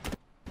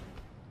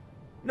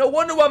 No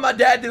wonder why my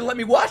dad didn't let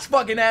me watch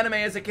fucking anime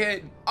as a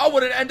kid. I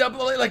wouldn't end up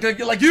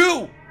like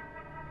you!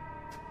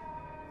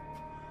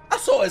 I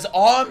saw his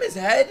arm, his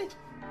head.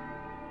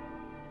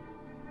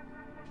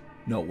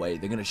 No way,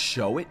 they're gonna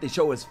show it? They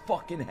show his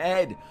fucking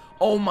head.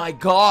 Oh my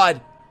god.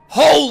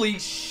 Holy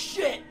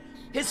shit!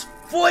 His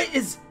foot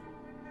is...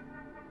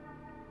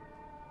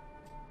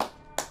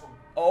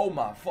 Oh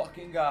my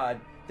fucking god.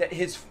 That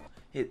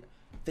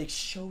they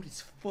showed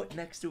his foot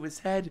next to his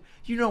head.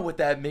 You know what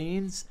that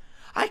means.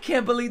 I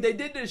can't believe they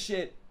did this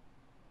shit.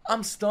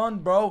 I'm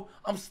stunned, bro.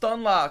 I'm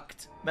stun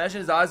locked.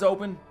 Imagine his eyes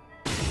open.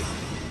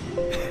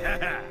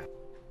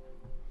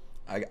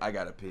 I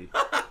gotta pee.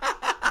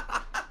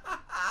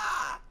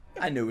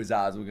 I knew his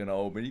eyes were gonna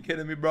open. You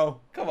kidding me, bro?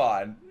 Come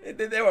on.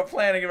 They were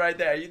planning it right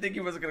there. You think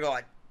he wasn't gonna go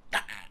like...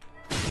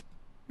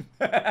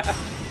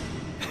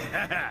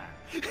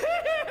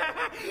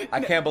 I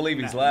can't believe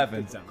he's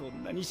laughing.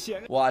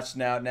 Watch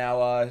now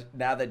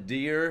that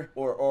Deer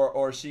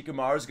or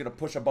Shikamaru's gonna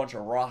push a bunch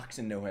of rocks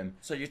into him.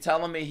 So you're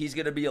telling me he's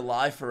gonna be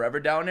alive forever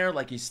down there,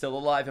 like he's still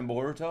alive in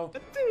Boruto?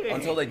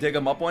 Until they dig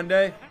him up one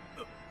day?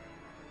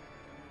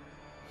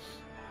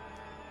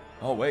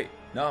 Oh wait,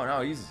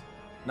 no, he's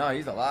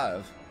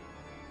alive.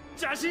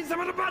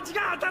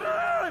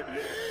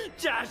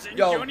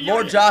 Yo,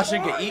 Lord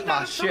Jashin can eat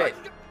my shit.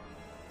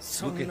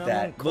 Look at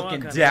that,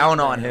 looking down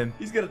on him.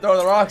 He's gonna throw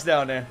the rocks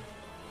down there.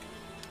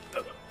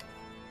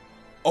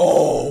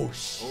 Oh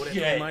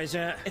shit!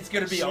 It's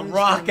gonna be a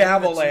rock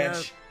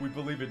avalanche. We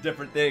believe in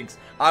different things.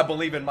 I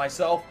believe in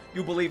myself.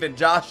 You believe in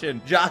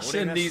Jashin.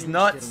 Jashin, these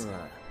nuts.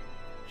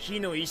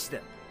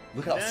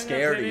 Look how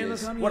scared he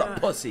is. What a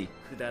pussy.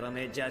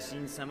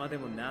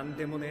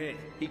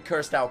 He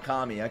cursed out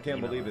Kami. I can't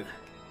believe it.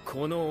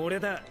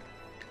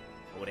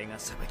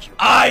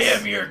 I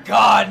am your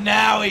god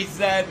now, he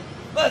said.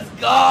 Let's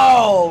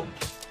go.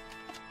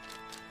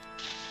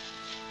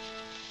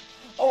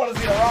 I want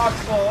to see the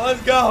rocks fall.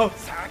 Let's go.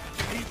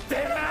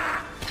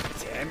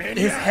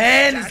 His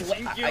hands.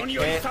 I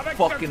can't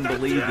fucking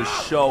believe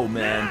this show,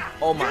 man.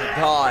 Oh my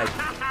god.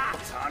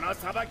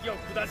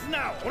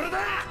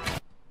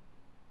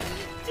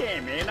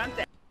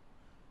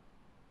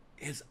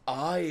 His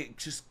eye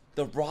just...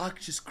 The rock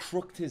just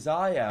crooked his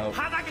eye out.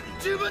 I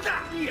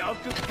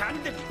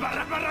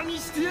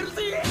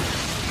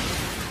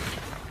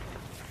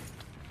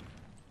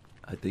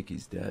think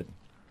he's dead.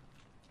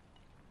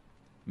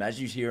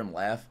 Imagine you hear him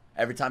laugh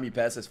every time you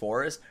pass this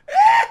forest.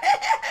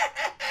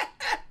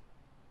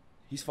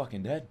 He's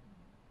fucking dead.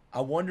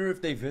 I wonder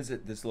if they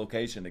visit this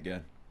location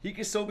again. He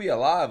could still be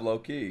alive,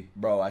 low-key.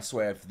 Bro, I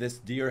swear, if this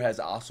deer has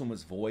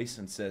Asuma's voice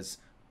and says,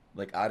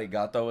 like,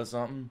 arigato or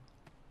something.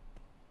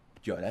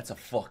 Yo, that's a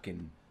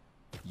fucking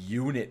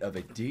unit of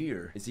a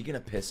deer. Is he gonna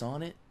piss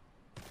on it?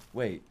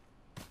 Wait.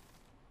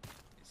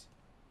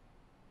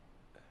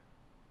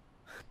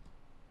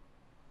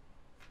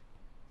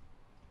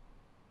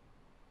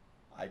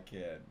 I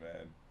can't,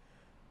 man.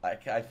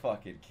 I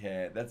fucking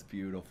can't. That's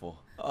beautiful.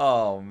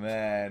 Oh,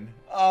 man.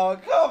 Oh,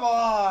 come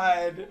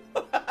on.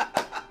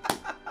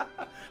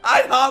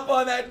 I'd hop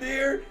on that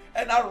deer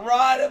and I'd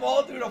ride him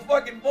all through the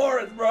fucking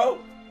forest, bro.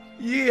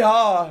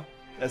 Yeehaw.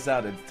 That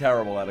sounded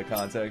terrible out of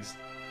context.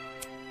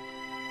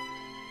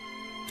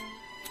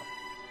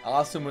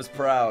 Awesome was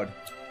proud.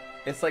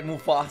 It's like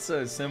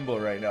Mufasa is Simba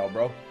right now,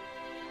 bro.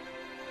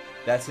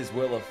 That's his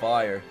will of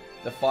fire.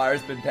 The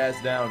fire's been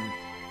passed down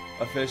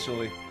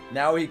officially.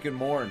 Now he can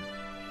mourn.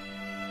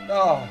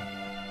 Oh.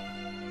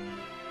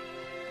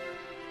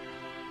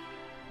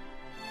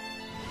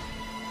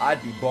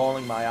 I'd be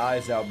bawling my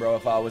eyes out, bro,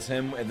 if I was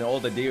him and all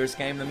the deers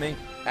came to me.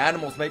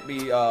 Animals make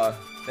me,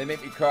 they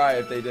make me cry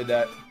if they did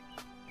that.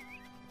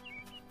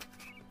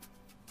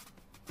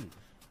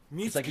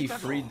 It's like he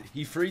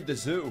freed the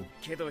zoo.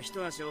 He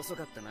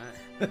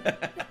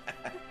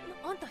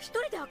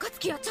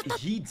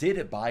did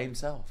it by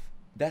himself.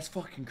 That's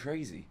fucking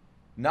crazy.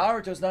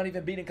 Naruto's not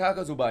even beating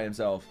Kakazu by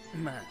himself.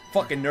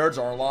 Fucking nerds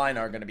online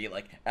are gonna be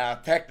like,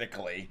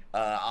 technically,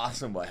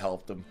 Asuma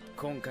helped him.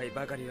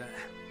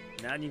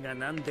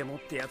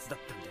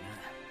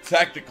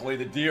 Technically,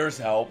 the deers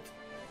helped.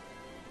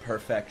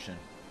 Perfection.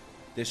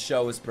 This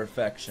show is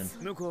perfection.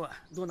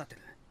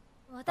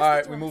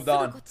 Alright, we moved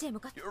on.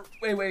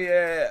 Wait,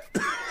 yeah.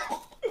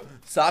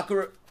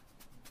 Sakura.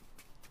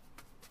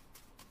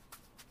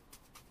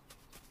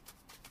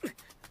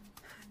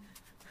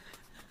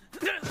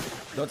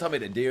 Don't tell me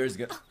the deer is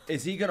gonna...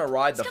 Is he gonna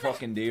ride the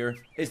fucking deer?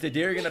 Is the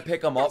deer gonna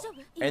pick him up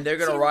and they're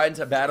gonna ride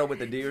into battle with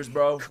the deers,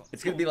 bro?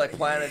 It's gonna be like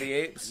Planet of the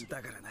Apes.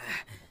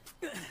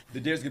 The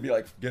deer's gonna be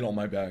like, get on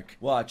my back.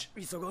 Watch.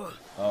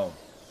 Oh.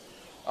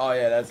 Oh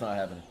yeah, that's not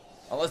happening.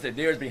 Unless the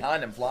deer's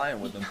behind him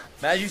flying with him.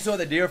 Imagine you saw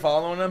the deer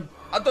following him.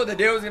 I thought the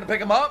deer was gonna pick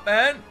him up,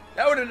 man.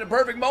 That would have been the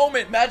perfect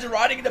moment. Imagine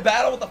riding into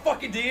battle with the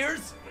fucking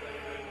deers.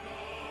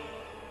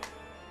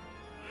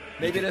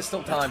 Maybe there's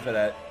still time for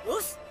that.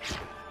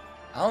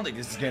 I don't think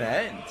this is gonna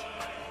end.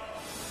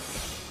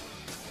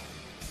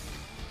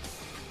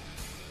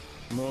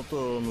 Let's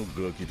go.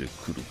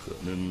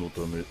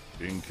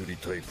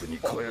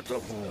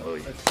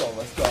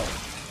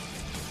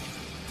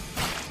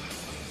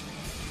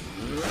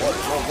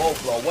 Whoa,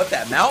 bro. What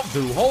that mount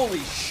do? Holy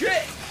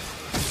shit.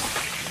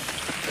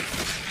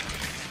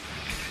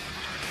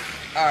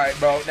 Alright,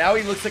 bro. Now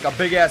he looks like a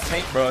big ass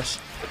paintbrush.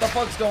 What the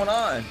fuck's going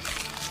on?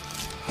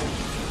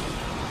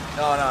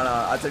 No,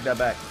 I take that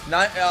back.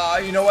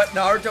 You know what?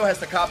 Naruto has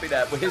to copy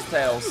that with his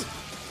tails.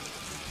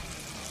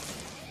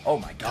 Oh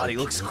my god, he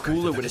looks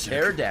cooler with his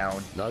hair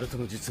down. How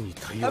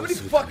many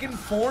fucking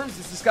forms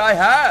does this guy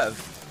have?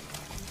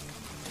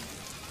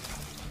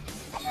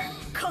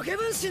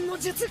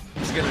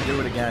 He's gonna do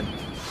it again.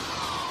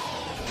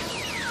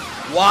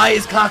 Why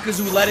is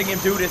Kakazu letting him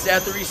do this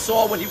after he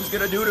saw what he was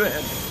gonna do to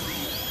him?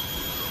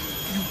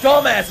 You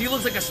dumbass, he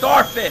looks like a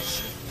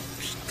starfish.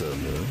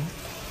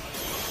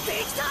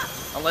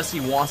 Unless he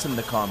wants him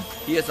to come.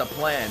 He has a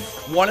plan.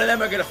 One of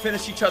them are gonna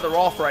finish each other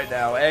off right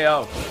now.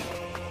 Ayo.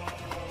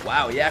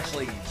 Wow, he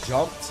actually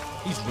jumped.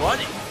 He's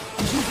running.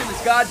 He's using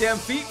his goddamn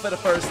feet for the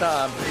first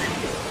time.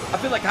 I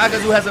feel like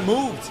Kakazu hasn't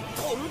moved.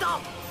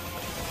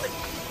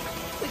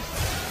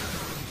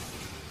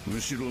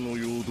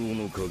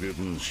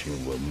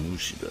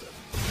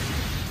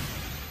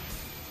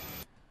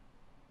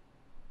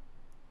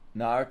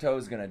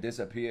 Naruto's gonna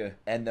disappear,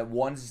 and the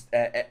ones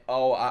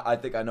I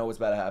think I know what's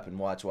about to happen.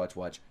 Watch.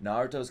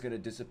 Naruto's gonna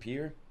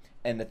disappear,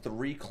 and the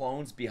 3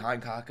 clones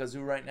behind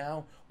Kakazu right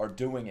now are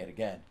doing it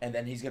again, and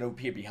then he's gonna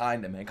appear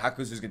behind them, and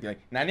Kakazu's gonna be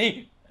like,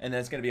 Nani? And then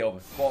it's gonna be over.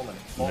 Calling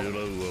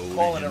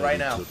it right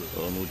now.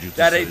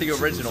 That ain't the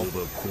original.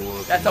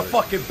 That's a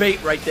fucking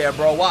bait right there,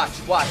 bro. Watch.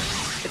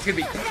 It's gonna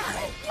be.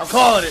 I'm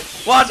calling it.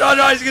 Watch,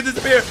 he's gonna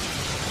disappear.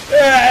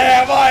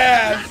 Yeah, my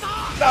ass.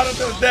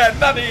 Naruto's dead.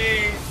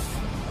 Nani?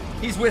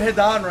 He's with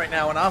Hidan right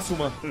now and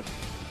Asuma.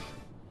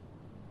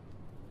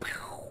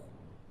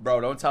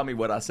 Bro, don't tell me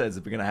what I said is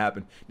gonna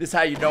happen. This is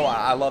how you know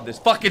I love this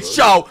fucking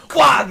show.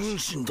 Watch!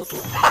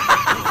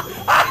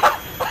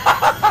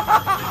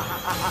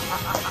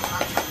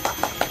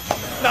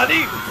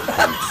 Nani?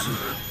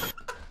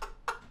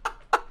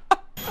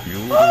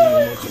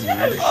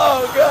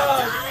 Oh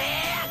god!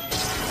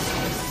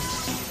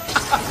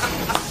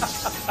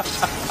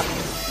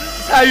 This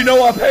is how you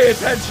know I pay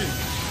attention.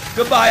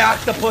 Goodbye,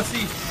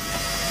 Octopussy.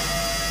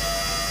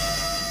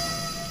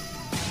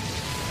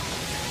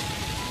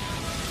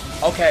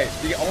 Okay,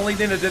 the only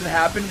thing that didn't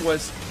happen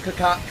was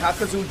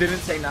Kakazu didn't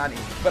say Nani,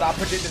 but I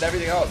predicted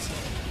everything else.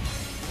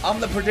 I'm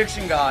the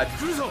prediction god.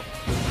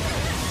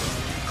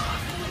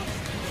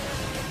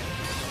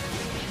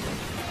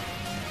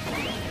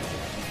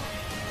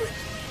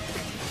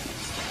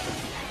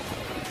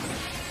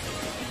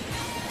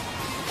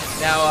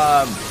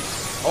 Now,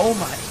 oh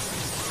my.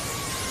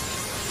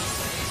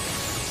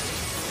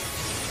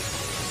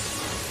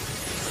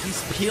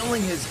 He's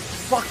peeling his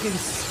fucking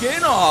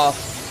skin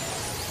off.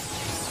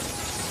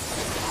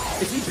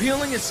 Is he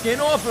peeling his skin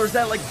off, or is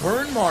that like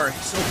burn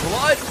marks or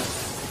blood?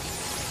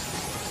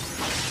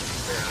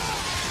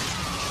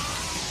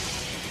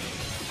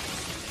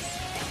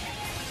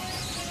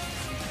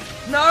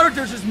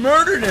 Naruto just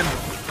murdered him.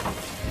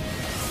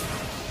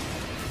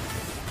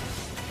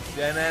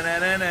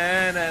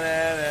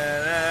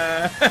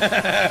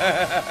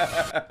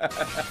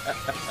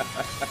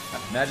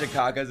 Magic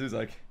Kakazu's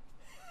like.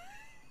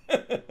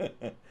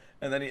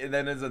 and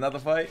then there's another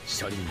fight.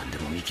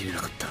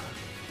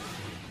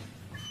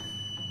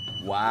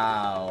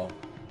 Wow.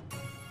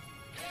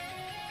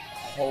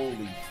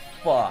 Holy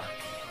fuck.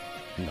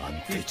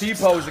 He's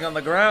T-posing on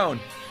the ground.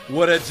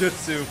 What a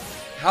jutsu.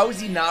 How is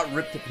he not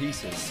ripped to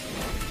pieces?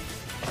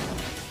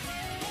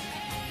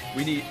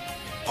 We need...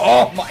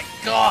 Oh my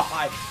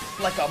god!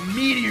 Like a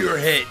meteor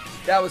hit.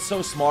 That was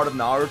so smart of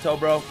Naruto,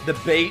 bro. The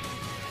bait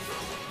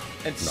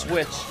and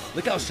switch.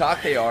 Look how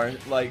shocked they are.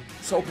 Like,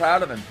 so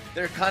proud of him.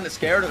 They're kind of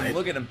scared of him.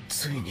 Look at him.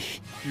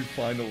 You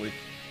finally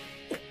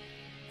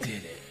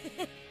did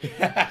it.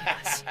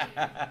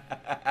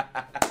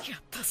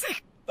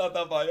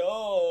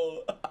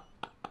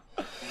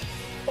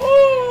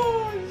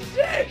 Oh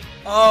shit!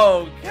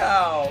 Oh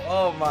cow!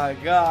 Oh my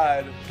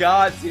god!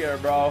 God's here,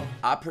 bro.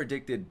 I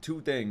predicted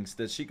two things: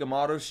 the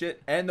Shikamaru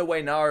shit and the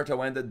way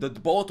Naruto ended.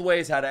 Both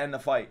ways how to end the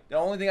fight. The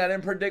only thing I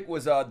didn't predict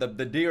was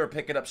the deer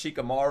picking up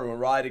Shikamaru and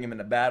riding him in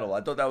the battle. I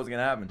thought that was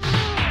gonna happen.